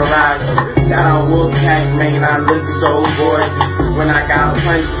like a rocker. Got a wolf pack, man, I look so gorgeous. When I got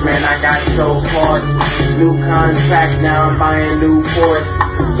punched, man, I got so hard. New contract, now I'm buying new Porsche.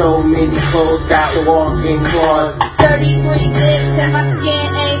 So many clothes, got walk-in closets. 33 dicks and my skin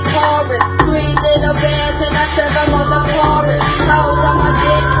ain't porous. 3 little bands and I serve them on the chorus. Hoes on my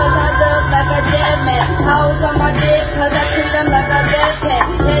dick cause I look like a dead man. Hoes on my dick cause I treat them like a dead cat.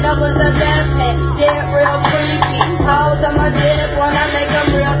 Hit them with a left hand, get real creepy. Hoes on my dick when I make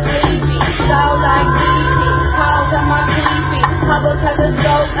them real sleepy. So like creepy, hoes on my creepy. Hubble cause it's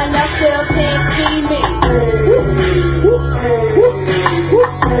dope and I still can't see me.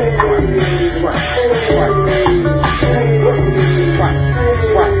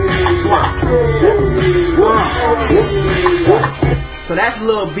 So that's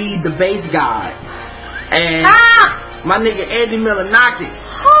Lil B, the bass god. And my nigga Andy Milonakis.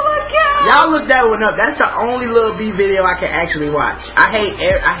 Oh my god. Y'all look that one up. That's the only Lil B video I can actually watch. I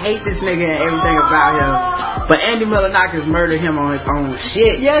hate this nigga and everything about him. But Andy Milonakis murdered him on his own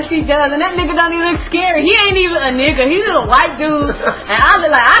shit. Yes, he does. And that nigga don't even look scary. He ain't even a nigga. He's a white dude. And I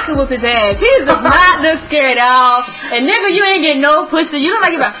look like I could whip his ass. He does not look scary at all. And nigga, you ain't getting no pussy. You look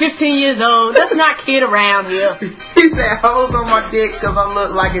like you're about 15 years old. Let's not kid around here. He said, hoes on my dick cause I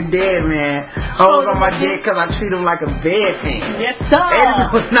look like a dead man. Hoes on my dick cause I treat him like a bedpan. Yes, sir.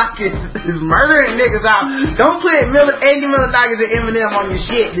 Andy Milonakis is murdering niggas out. Don't put Andy Milonakis and Eminem on your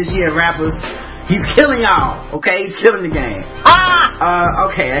shit this year, rappers. He's killing y'all, okay? He's killing the game.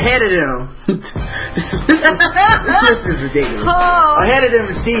 Okay, ahead of them. this is ridiculous. Ahead of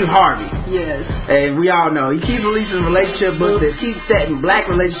them is Steve Harvey. Yes. And we all know he keeps releasing relationship books that keep setting black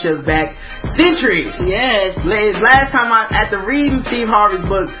relationships back centuries. Yes. Last time after reading Steve Harvey's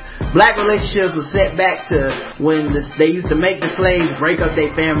books, black relationships were set back to when they used to make the slaves break up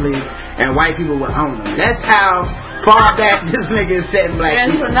their families and white people would own them. That's how far back this nigga is setting black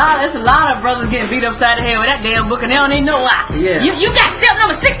people. There's a lot of brothers getting beat upside the head with that damn book and they don't even know why. Yeah. You got step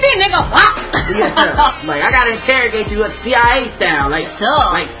number 16, nigga. What? Yeah. Like, I gotta interrogate you at CIA style. Like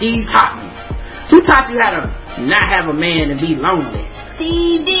Steve taught me. Who taught you how to not have a man and be lonely?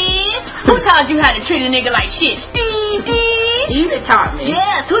 Steve did. Who taught you how to treat a nigga like shit? Steve did. Steve taught me.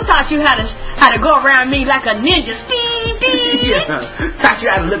 Yes. Who taught you how to go around me like a ninja? Steve did. Yeah. Taught you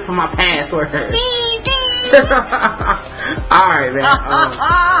how to look for my password. Steve did. Alright, man.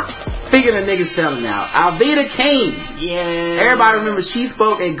 Speaking of niggas selling out, Alveda King. Yeah. Everybody remember she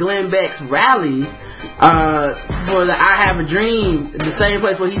spoke at Glenn Beck's rally for the I Have a Dream, the same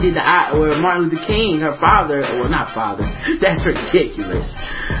place where he did where Martin Luther King, her father, well, not father, that's ridiculous.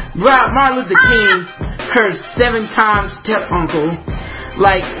 But Martin Luther King, her 7-time step uncle,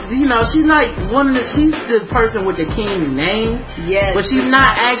 like, you know, she's like she's the person with the King name. Yes. But she's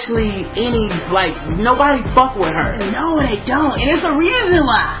not actually nobody fuck with her. No, they don't. And it's a reason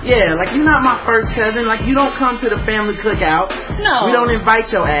why. Yeah, like, you're not my first cousin. Like, you don't come to the family cookout. No. We don't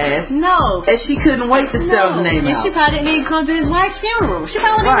invite your ass. No. And she couldn't wait to sell the name out. And she probably didn't even come to his wife's funeral. She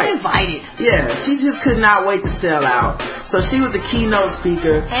probably wasn't even invited. Yeah, she just could not wait to sell out. So she was the keynote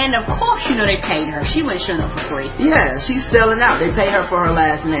speaker. And of course, you know, they paid her. She wasn't showing up for free. Yeah, she's selling out. They paid her for her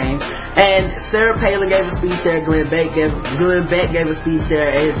last name. And Sarah Palin gave a speech there. Glenn Beck gave a speech there.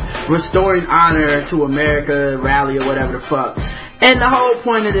 It's Restoring Honor to America rally or whatever the fuck. And the whole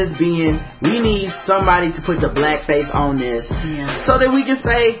point of this being, we need somebody to put the black face on this, so that we can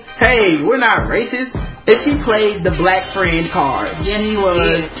say, hey, we're not racist. And she played the black friend card. She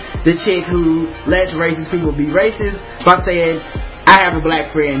was the chick who lets racist people be racist by saying, I have a black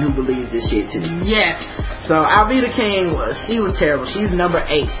friend who believes this shit too. Yes. So Alveda King, she was terrible. She's number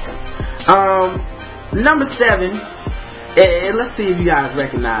 8. Number 7, and let's see if you guys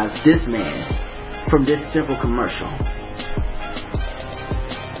recognize this man from this simple commercial.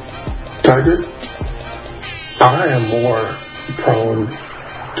 Tiger, I am more prone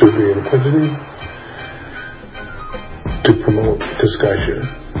to be inquisitive, to promote discussion.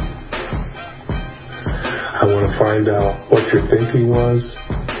 I want to find out what your thinking was.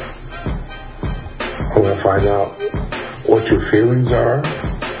 I want to find out what your feelings are.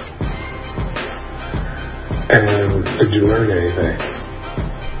 And did you learn anything?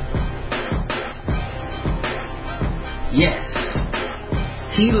 Yes.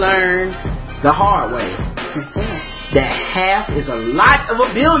 He learned the hard way that half is a lot of a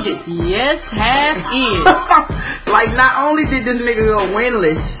billion. Yes, half is. Like, not only did this nigga go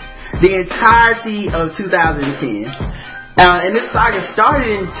winless the entirety of 2010, and this saga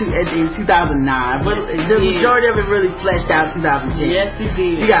started in 2009, but the majority of it really fleshed out in 2010. Yes, it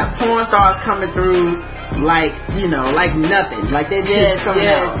did. You got porn stars coming through like, you know, like nothing. Like they're just coming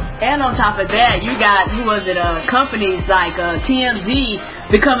out. And on top of that, you got, companies like TMZ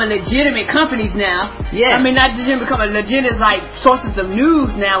becoming legitimate companies now. Yeah. I mean, not just becoming legitimate, like sources of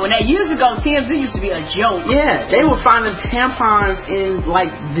news now. When that years ago, TMZ used to be a joke. Yeah, they were finding tampons in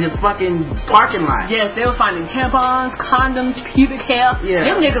like the fucking parking lot. Yes, they were finding tampons, condoms, pubic hair. Yeah.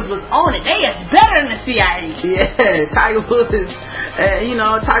 Them niggas was on it. They is better than the CIA. Yeah, Tiger Woods is,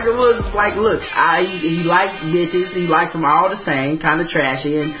 Tiger Woods is like, look, he likes bitches. He likes them all the same, kind of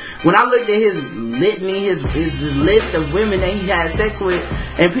trashy. And when I looked at his litany, his list of women that he had sex with,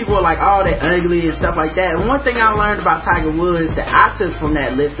 and people were like, oh, they're ugly and stuff like that. And one thing I learned about Tiger Woods that I took from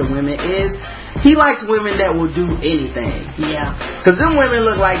that list of women is he likes women that will do anything. Yeah. Because them women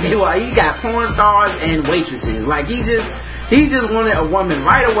look like he got porn stars and waitresses. Like he just wanted a woman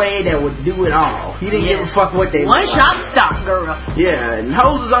right away that would do it all. He didn't give a fuck what they One look shot like. stop, girl. Yeah, and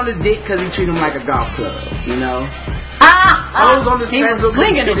hoes is on his dick because he treat him like a golf club, you know? Hoes on his pencil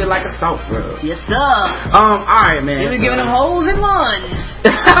because he treat it like a soft rub. Yes, sir. Alright, man. He was giving them hoes and ones.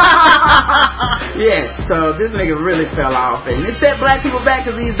 Yes, so this nigga really fell off. And it set black people back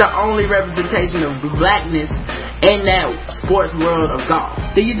because he's the only representation of blackness in that sports world of golf.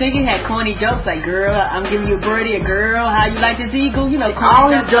 Do you think he had corny jokes like, girl, I'm giving you a birdie, a girl, how you like this eagle? You know, all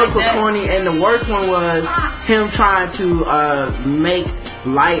his jokes like were corny, and the worst one was him trying to make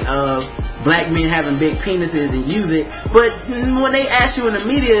light of black men having big penises and use it. But when they ask you in the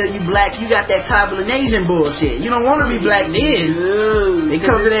media, you black, you got that Polynesian bullshit. You don't want to be black then. It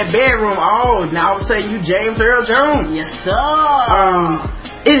comes to that bedroom, now all of a sudden you James Earl Jones. Yes, sir.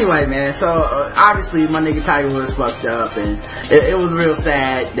 Anyway, man, so obviously my nigga Tiger Woods fucked up, and it was real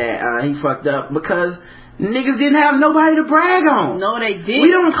sad that he fucked up because niggas didn't have nobody to brag on. No, they didn't.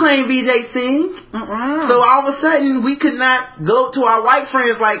 We don't claim Vijay Singh. So all of a sudden we could not go to our white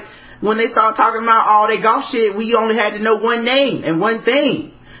friends like when they started talking about all their golf shit. We only had to know one name and one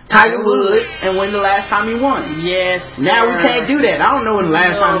thing. Tiger Woods, and when the last time he won. Yes. Now we can't do that. I don't know when the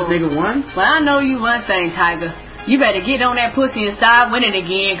last time this nigga won. But I know you one thing, Tiger. You better get on that pussy and start winning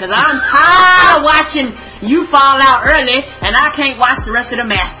again, because I'm tired of watching you fall out early, and I can't watch the rest of the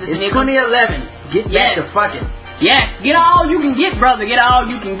Masters, It's nigga. 2011. Get back to fucking. Yes, get all you can get, brother. Get all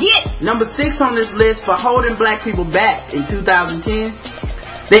you can get. Number 6 on this list for holding black people back in 2010,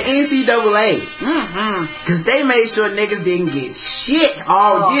 the NCAA. Because they made sure niggas didn't get shit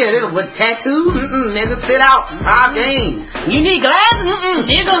all year. They were tattoos. Niggas sit out 5 games. You need glasses?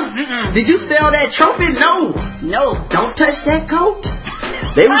 Nigga. Did you sell that trophy? No. Don't touch that coat.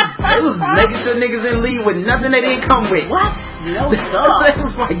 They was making sure niggas didn't leave with nothing they didn't come with. What? No, sir. It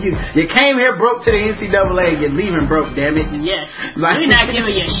was like you came here broke to the NCAA, you're leaving broke, damn it. Yes. Like, We're not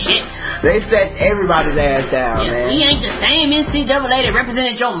giving you shit. They set everybody's ass down, Yes, man. we ain't the same NCAA that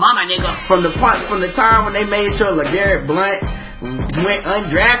represented your mama, nigga. From the time when they made sure LeGarrette Blunt went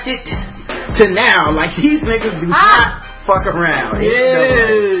undrafted to now, like these niggas do not fuck around.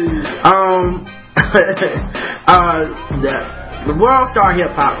 The World Star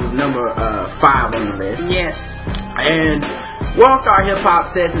Hip Hop was number 5 on the list. Yes. And World Star Hip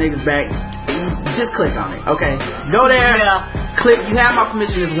Hop sets niggas back. Just click on it, okay? Go there, click. You have my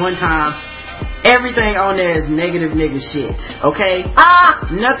permission this one time. Everything on there is negative nigga shit, okay?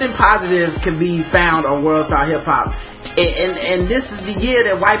 Nothing positive can be found on World Star Hip Hop. and this is the year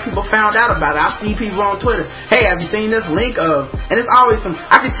that white people found out about it. I see people on Twitter, hey, have you seen this link of, and it's always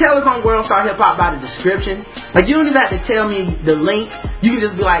I can tell it's on World Star Hip Hop by the description. Like, you don't even have to tell me the link. You can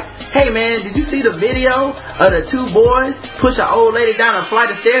just be like, hey man, did you see the video of the two boys push an old lady down a flight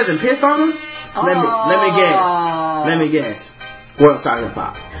of stairs and piss on her? Let me guess. World Star Hip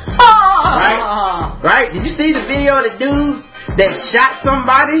Hop. Right? Did you see the video of the dude that shot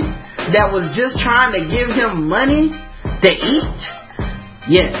somebody that was just trying to give him money to eat?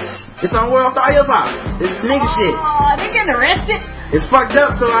 Yes. It's on World Star Hip Hop. It's nigga shit. Oh, they getting arrested? It's fucked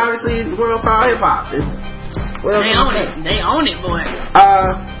up, so obviously World Star Hip Hop. They own it, boy.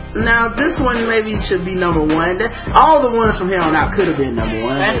 Now this one maybe should be number one. All the ones from here on out could have been number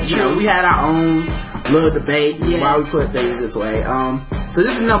one. That's true. We had our own little debate why we put things this way. So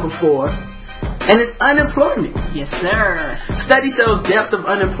this is number 4. And it's unemployment. Yes, sir. Study shows depth of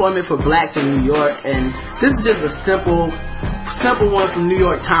unemployment for blacks in New York, and this is just a simple one from New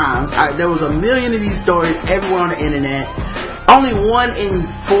York Times. There was a million of these stories everywhere on the internet. Only 1 in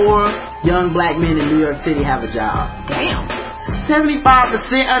 4 young black men in New York City have a job. Damn. 75%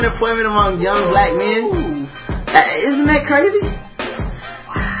 unemployment among young black men. Isn't that crazy?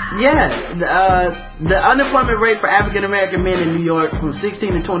 Yeah, the unemployment rate for African American men in New York from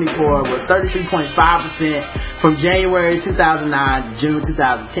 16 to 24 was 33.5% from January 2009 to June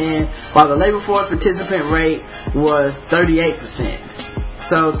 2010, while the labor force participant rate was 38%.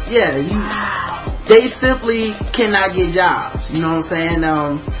 So yeah, they simply cannot get jobs. You know what I'm saying?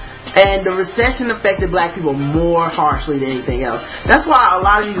 And the recession affected black people more harshly than anything else. That's why a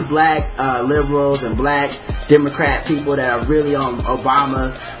lot of these black liberals and black Democrat people that are really on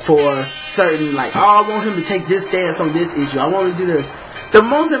Obama for certain, like, oh, I want him to take this stance on this issue. I want him to do this. The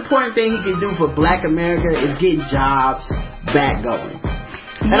most important thing he can do for black America is get jobs back going.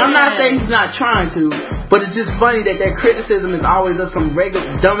 And I'm not saying he's not trying to, but it's just funny that their criticism is always of some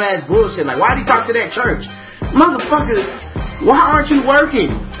regular dumbass bullshit. Like, why'd he talk to that church? Motherfucker, why aren't you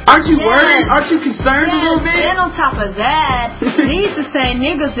working? Aren't you worried? Aren't you concerned a little bit? And on top of that, these the same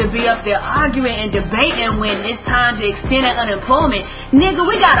niggas that be up there arguing and debating when it's time to extend that unemployment. Nigga,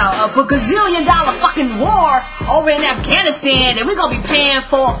 we got a gazillion dollar fucking war over in Afghanistan that we gonna be paying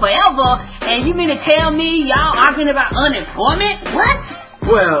for forever. And you mean to tell me y'all arguing about unemployment? What?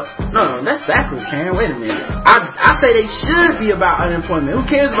 Well, no, that's backwards, Karen. Wait a minute. I say they should be about unemployment. Who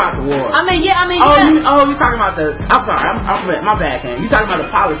cares about the war? I mean, yeah. You talking about the... I'm sorry. My bad, Karen. You talking about the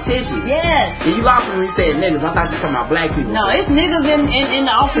politicians? Yes. Yeah, you lost me when you said niggas. I thought you were talking about black people. No, it's niggas in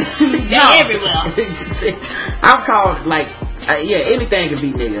the office too. Everywhere. I'm called, like, anything can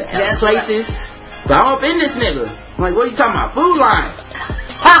be nigga. Places. Right. But I'm up in this nigga. I'm like, what are you talking about? Food line.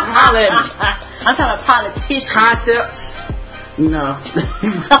 Holla at me. I'm talking about politicians. Concepts. You know,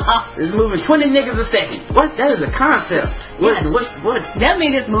 it's moving 20 niggas a second. What? That is a concept. What? That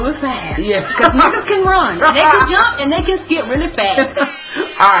means it's moving fast. Yeah. Because niggas can run. They can jump and they can skip really fast.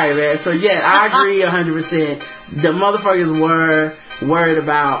 Alright, man. So, yeah, I agree 100%. The motherfuckers were worried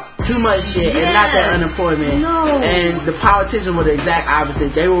about too much shit and not that unemployment. No. And the politicians were the exact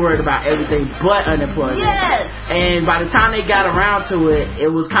opposite. They were worried about everything but unemployment. Yes. And by the time they got around to it, it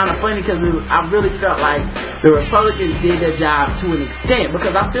was kind of funny because I really felt like the Republicans did their job to an extent,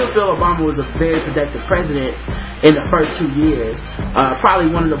 because I still feel Obama was a very productive president in the first 2 years. Probably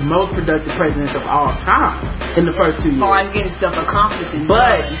one of the most productive presidents of all time in the first 2 years. Or getting stuff accomplished.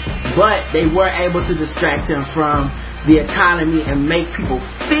 But they were able to distract him from the economy and make people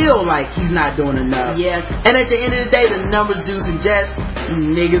feel like he's not doing enough. Yes. And at the end of the day, the numbers do suggest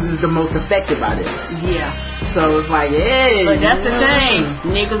niggas is the most affected by this. Yeah. So it's like, hey. But that's the thing.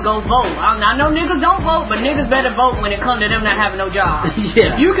 Niggas go vote. I know niggas don't vote, but niggas better vote when it comes to them not having no job.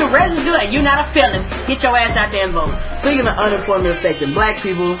 Yeah. If you can register and you're not a felon, get your ass out there and vote. Speaking of unemployment affecting black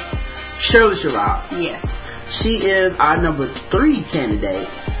people, Shirley Sherrod. Yes. She is our number 3 candidate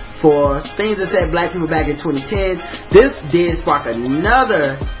for things that set black people back in 2010. This did spark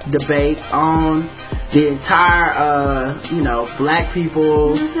another debate on the entire, black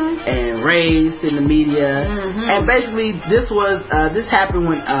people and race in the media. And basically, this happened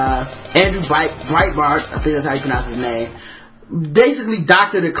when Andrew Breitbart, I think that's how you pronounce his name, basically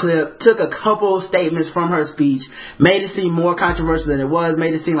doctored a clip, took a couple of statements from her speech, made it seem more controversial than it was,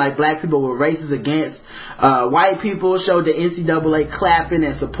 made it seem like black people were racist against white people, showed the NCAA clapping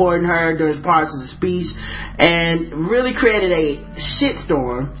and supporting her during parts of the speech, and really created a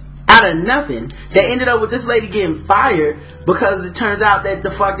shitstorm out of nothing that ended up with this lady getting fired because it turns out that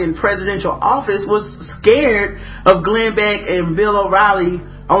the fucking presidential office was scared of Glenn Beck and Bill O'Reilly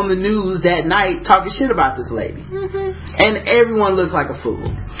on the news that night talking shit about this lady. And everyone looks like a fool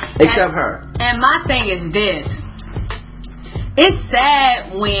except her. And my thing is this: it's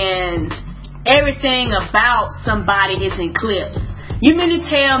sad when everything about somebody is in clips. You mean to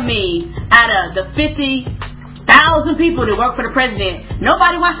tell me out of the 50,000 people that work for the president,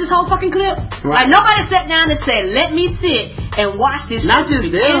 nobody watched this whole fucking clip? Right. Like, nobody sat down and said, let me sit and watch this not from just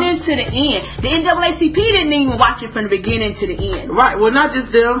the beginning to the end. The NAACP didn't even watch it from the beginning to the end. Right. Well, not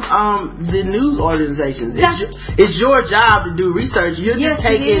just them. The news organizations. It's your job to do research. You're just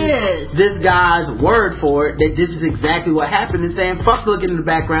taking this guy's word for it that this is exactly what happened and saying, fuck looking in the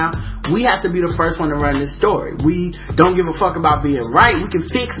background. We have to be the first one to run this story. We don't give a fuck about being right. We can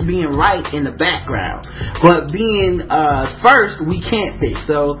fix being right in the background. But being first, we can't fix.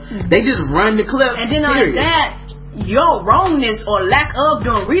 So they just run the clip. And then on that, your wrongness or lack of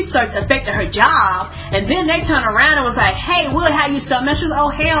doing research affected her job, and then they turn around and was like, hey, we'll have you submit. She was, oh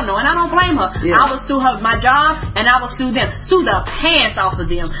hell no, and I don't blame her. Yeah. I will sue her, my job, and I will sue them, sue the pants off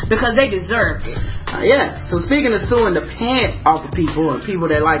of them because they deserved it. Yeah. So speaking of suing the pants off of people and people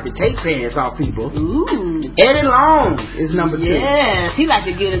that like to take pants off people, Eddie Long is number 2. Yes, he like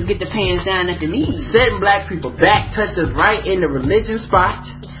to get the pants down at the knees. Setting black people back, touched us right in the religion spot.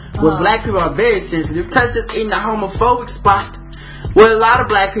 Where black people are very sensitive, touched us in the homophobic spot, where a lot of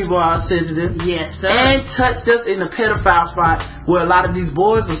black people are sensitive. Yes, sir. And touched us in the pedophile spot, where a lot of these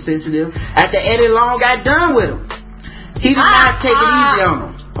boys were sensitive. After Eddie Long got done with them, he did not take it easy on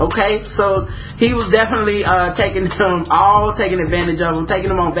them. Okay, so he was definitely taking advantage of them,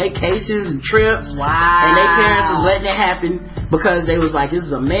 taking them on vacations and trips. Wow. And their parents was letting it happen because they was like, this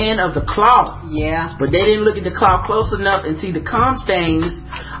is a man of the cloth. Yeah. But they didn't look at the cloth close enough and see the cum stains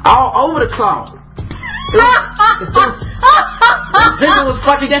all over the cloth. These people was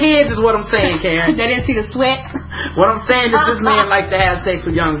fucking kids is what I'm saying, Karen. They didn't see the sweat. What I'm saying is this man likes to have sex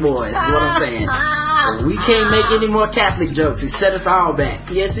with young boys is what I'm saying. We can't make any more Catholic jokes. He set us all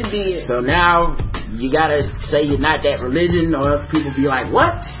back. Yes, it did. So now you gotta say you're not that religion, or else people be like,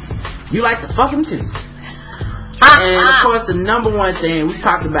 what? You like to fuck him too. And of course the number one thing, we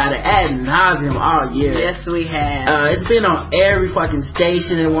talked about it ad nauseum all year. Yes, we have. It's been on every fucking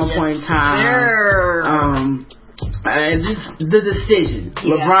station at one point in time. Sure. And just the decision,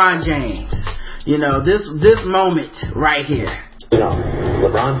 LeBron James. You know, this moment right here.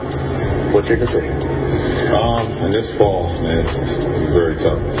 LeBron, what's your decision? In this fall, man, it's very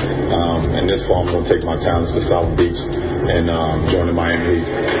tough. In this fall, I'm going to take my talents to South Beach and join the Miami Heat.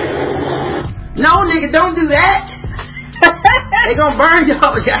 No, nigga, don't do that. They gonna burn your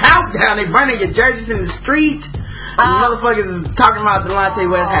house down. They burning your jerseys in the street. Motherfuckers is talking about Delonte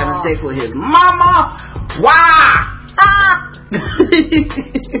West having sex with his mama. Why?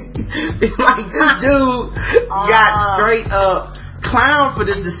 Like, this dude got straight up clown for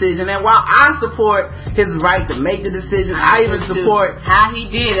this decision, and while I support his right to make the decision, I even support how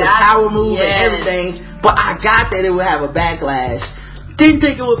he did it, the power move and everything, but I got that it would have a backlash. Didn't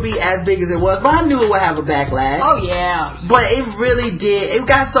think it would be as big as it was, but I knew it would have a backlash. Oh yeah. But it really did. It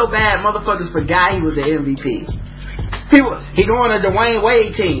got so bad, motherfuckers forgot he was the MVP. He going to Dwayne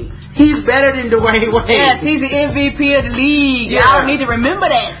Wade team. He's better than Dwayne Wade. Yes, he's the MVP of the league. Yeah. Y'all need to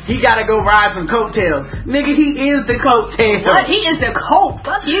remember that. He gotta go ride some coattails. Nigga, he is the coattail. What? He is the coat.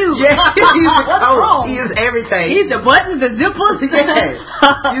 Fuck you. Yeah, he's the What's coat. wrong? He is everything. He's the buttons, the zippers. Yes.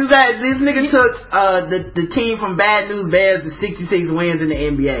 This nigga took the team from Bad News Bears to 66 wins in the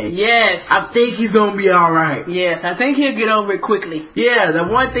NBA. Yes. I think he's gonna be alright. Yes, I think he'll get over it quickly. Yeah,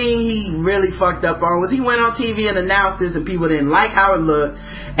 the one thing he really fucked up on was he went on TV and announced this and people didn't like how it looked,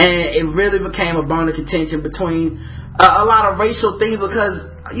 and it really became a bone of contention between a lot of racial things because,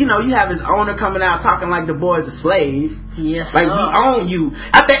 you know, you have his owner coming out talking like the boy's a slave. Yes. Like, we own you.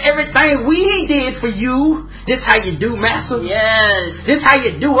 After everything we did for you, this how you do, master? Yes. This how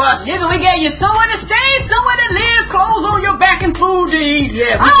you do us? Nigga, we gave you somewhere to stay, somewhere to live, clothes on your back, and food to eat.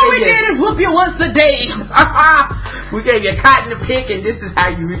 Yeah, all we did is whoop you once a day. We gave you cotton to pick, and this is how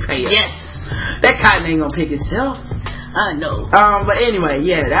you repay us. Yes. That cotton ain't gonna pick itself. I know. But anyway,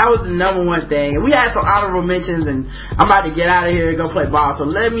 yeah, that was the number one thing. We had some honorable mentions, and I'm about to get out of here and go play ball. So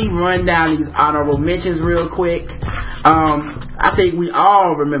let me run down these honorable mentions real quick. I think we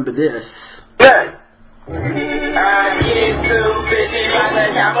all remember this. Good. I get too busy like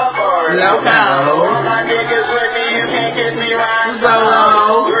a California. Loco. All my niggas with me, you can't kiss me right.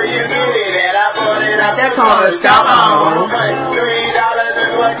 Solo. Where you get it at? I bought it At that corner, stop on. $3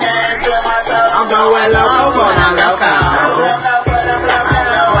 is what came to my soul. I'm going loco for that loco.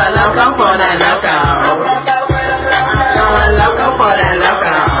 Going loco for that loco. Going loco for that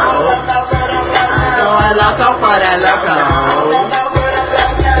loco. Going loco for that loco.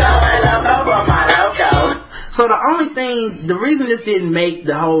 So So the reason this didn't make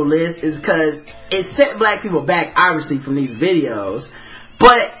the whole list is because it set black people back, obviously, from these videos.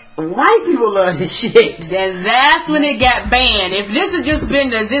 But white people love this shit. That's when it got banned. If this had just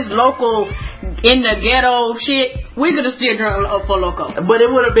been this local in the ghetto shit, we could have still drunk for Loco. But it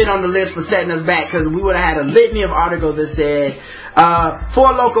would have been on the list for setting us back because we would have had a litany of articles that said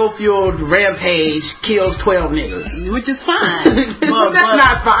 4 Loco fueled rampage kills 12 niggas, which is fine. but that's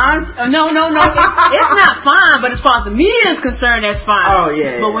not fine. No. It's not fine. But as far as the media is concerned, that's fine. Oh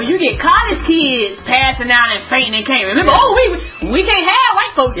yeah. But when you get college kids passing out and fainting and can't remember, we can't have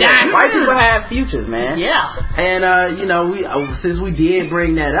white folks dying. White people have futures, man. Yeah. And since we did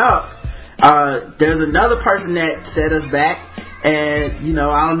bring that up, there's another person that set us back, and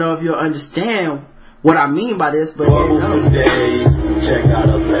I don't know if you'll understand what I mean by this, but days, check out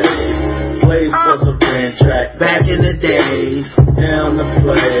a place was a brand track back in the days. Down the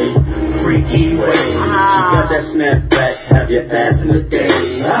play, freaky way. She got that snapback, have your ass in the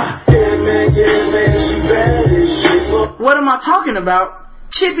days. Yeah man, she bad as shit. What am I talking about?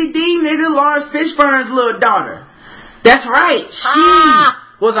 Chippy D, nigga, Lawrence Fishburne's little daughter. That's right. She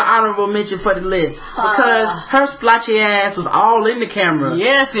was an honorable mention for the list because her splotchy ass was all in the camera.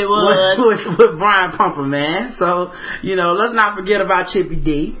 Yes, it was. With Brian Pumper, man. So, let's not forget about Chippy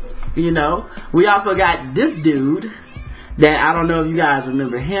D. We also got this dude that I don't know if you guys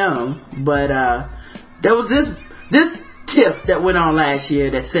remember him, but there was this tiff that went on last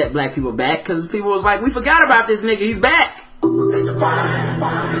year that set black people back because people was like, we forgot about this nigga, he's back.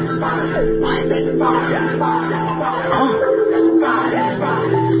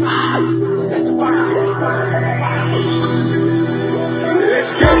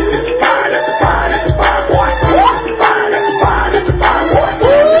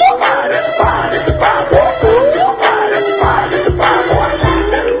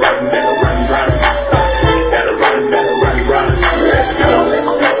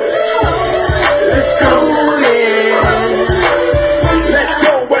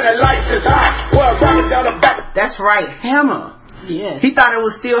 That's right, Hammer. Yes. He thought it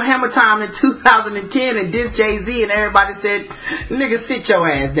was still Hammer time in 2010 and dissed Jay-Z, and everybody said, nigga, sit your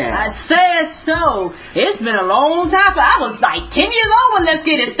ass down. I said so. It's been a long time. I was like 10 years old when Let's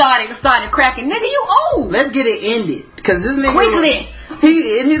Get It started cracking. Nigga, you old. Let's Get It ended. Because this nigga... Quickly.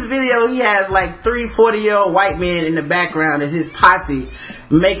 In his video, he has like 3 40-year-old white men in the background as his posse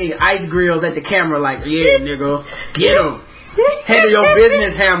making ice grills at the camera like, yeah, nigga, get him. Handle your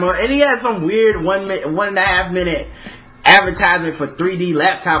business, Hammer. And he had some weird 1.5 minute advertisement for 3D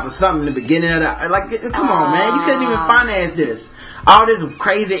laptop or something in the beginning of the, like, come on, man, you couldn't even finance this. All this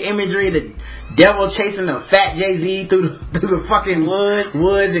crazy imagery, the devil chasing a fat Jay-Z through the fucking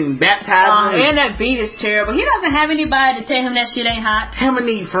woods and baptizing. And that beat is terrible. He doesn't have anybody to tell him that shit ain't hot. Hammer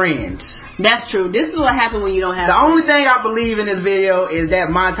need friends. That's true. This is what happens when you don't have the only thing I believe in this video is that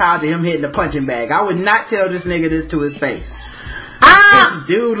montage of him hitting the punching bag. I would not tell this nigga this to his face. This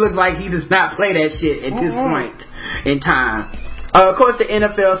dude looks like he does not play that shit at this point in time. Of course, the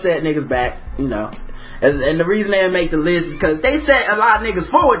NFL set niggas back, And the reason they didn't make the list is because they set a lot of niggas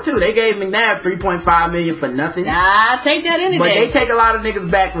forward, too. They gave McNabb $3.5 million for nothing. Nah, take that any day. But they take a lot of niggas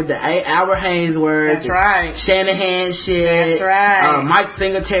back with the Albert Haynesworth. That's right. Shanahan shit. That's right. Mike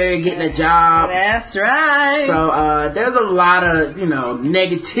Singletary getting a job. That's right. So, there's a lot of,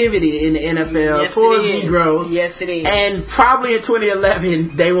 negativity in the NFL towards Negroes. Yes, it is. And probably in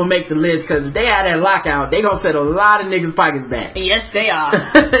 2011, they will make the list because if they had that lockout, they gonna set a lot of niggas' pockets back. Yes, they are.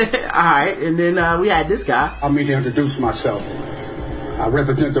 Alright, and then we had this guy. I mean to introduce myself. I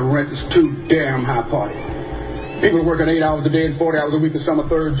represent the rent is too damn high party. People working 8 hours a day and 40 hours a week to some a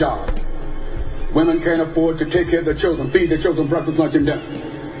third job. Women can't afford to take care of their children, feed their children breakfast, lunch, and dinner.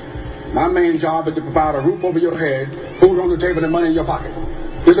 My main job is to provide a roof over your head, food on the table, and money in your pocket.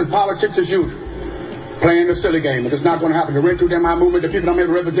 This is politics as usual. Playing the silly game. It's not going to happen. The rent too damn high movement, the people I'm here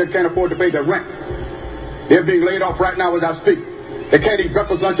to represent can't afford to pay their rent. They're being laid off right now as I speak. They can't eat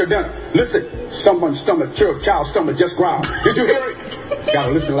breakfast, lunch, or dinner. Listen, someone's stomach, child's stomach just growled. Did you hear it?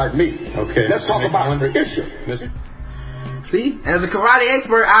 Gotta listen like me. Okay. Let's talk about the issue. See, as a karate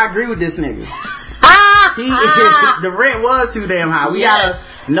expert, I agree with this nigga. The rent was too damn high. We gotta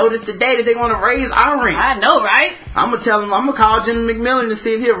notice today that they want to raise our rent. I know, right? I'm gonna call Jimmy McMillan to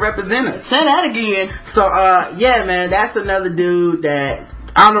see if he'll represent us. Say that again. So, yeah, man, that's another dude that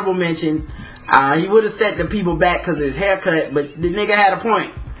honorable mention. He would have set the people back because of his haircut, but the nigga had a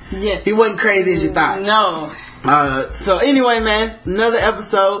point. Yeah. He wasn't crazy as you thought. No. So anyway, man, another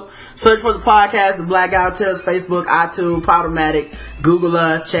episode. Search for the podcast, The Blackout Tips, Facebook, iTunes, Podomatic, Google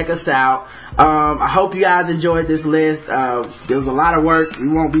us, check us out. I hope you guys enjoyed this list. There was a lot of work. We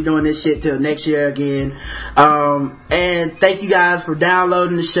won't be doing this shit till next year again. And thank you guys for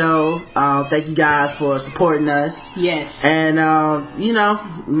downloading the show. Thank you guys for supporting us. Yes. And,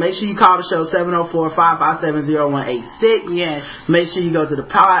 make sure you call the show 704-557-0186. Yes. Make sure you go to the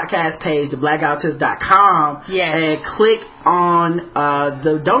podcast page, theblackouttips.com. Yes. And click on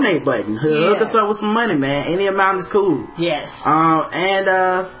the donate button. Hook us up with some money, man. Any amount is cool. Yes. And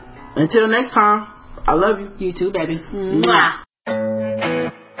until next time, I love you. You too, baby. Mwah.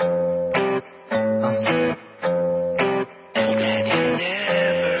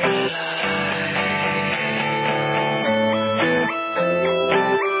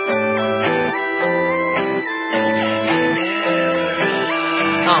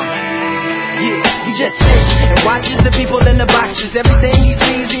 He just sits and watches the people in the boxes. Everything he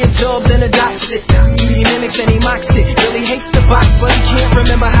sees, he absorbs and adopts it. He mimics and he mocks it. Really hates the box, but he can't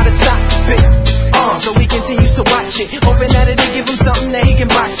remember how to stop it. So he continues to watch it, hoping that it'll give him something that he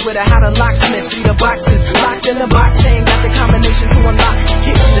can box with. How the locksmith see the boxes locked in the box, ain't got the combination to unlock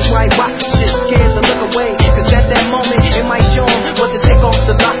it. That's why he watches, scared to look away, cause at that moment it might show him what to take off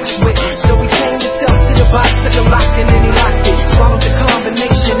the locks with. So he chained himself to the box, took a lock and then he locked it. Swallowed the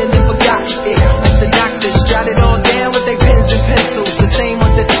combination and then forgot it. The doctors jotted all down with their pens and pencils, the same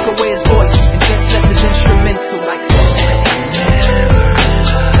ones that took away his voice and just left his instrumental like this.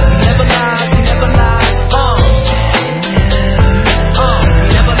 He never lies, he never lies, he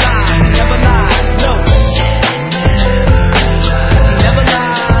never lies, he never lies, no. He never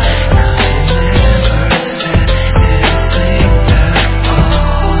lies.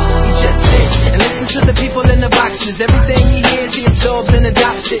 He just sits and listens to the people in the boxes. Everything he hears, he absorbs and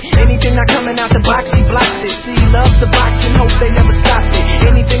adopts it. Anything not coming out the box, he blocks it. See, he loves the box.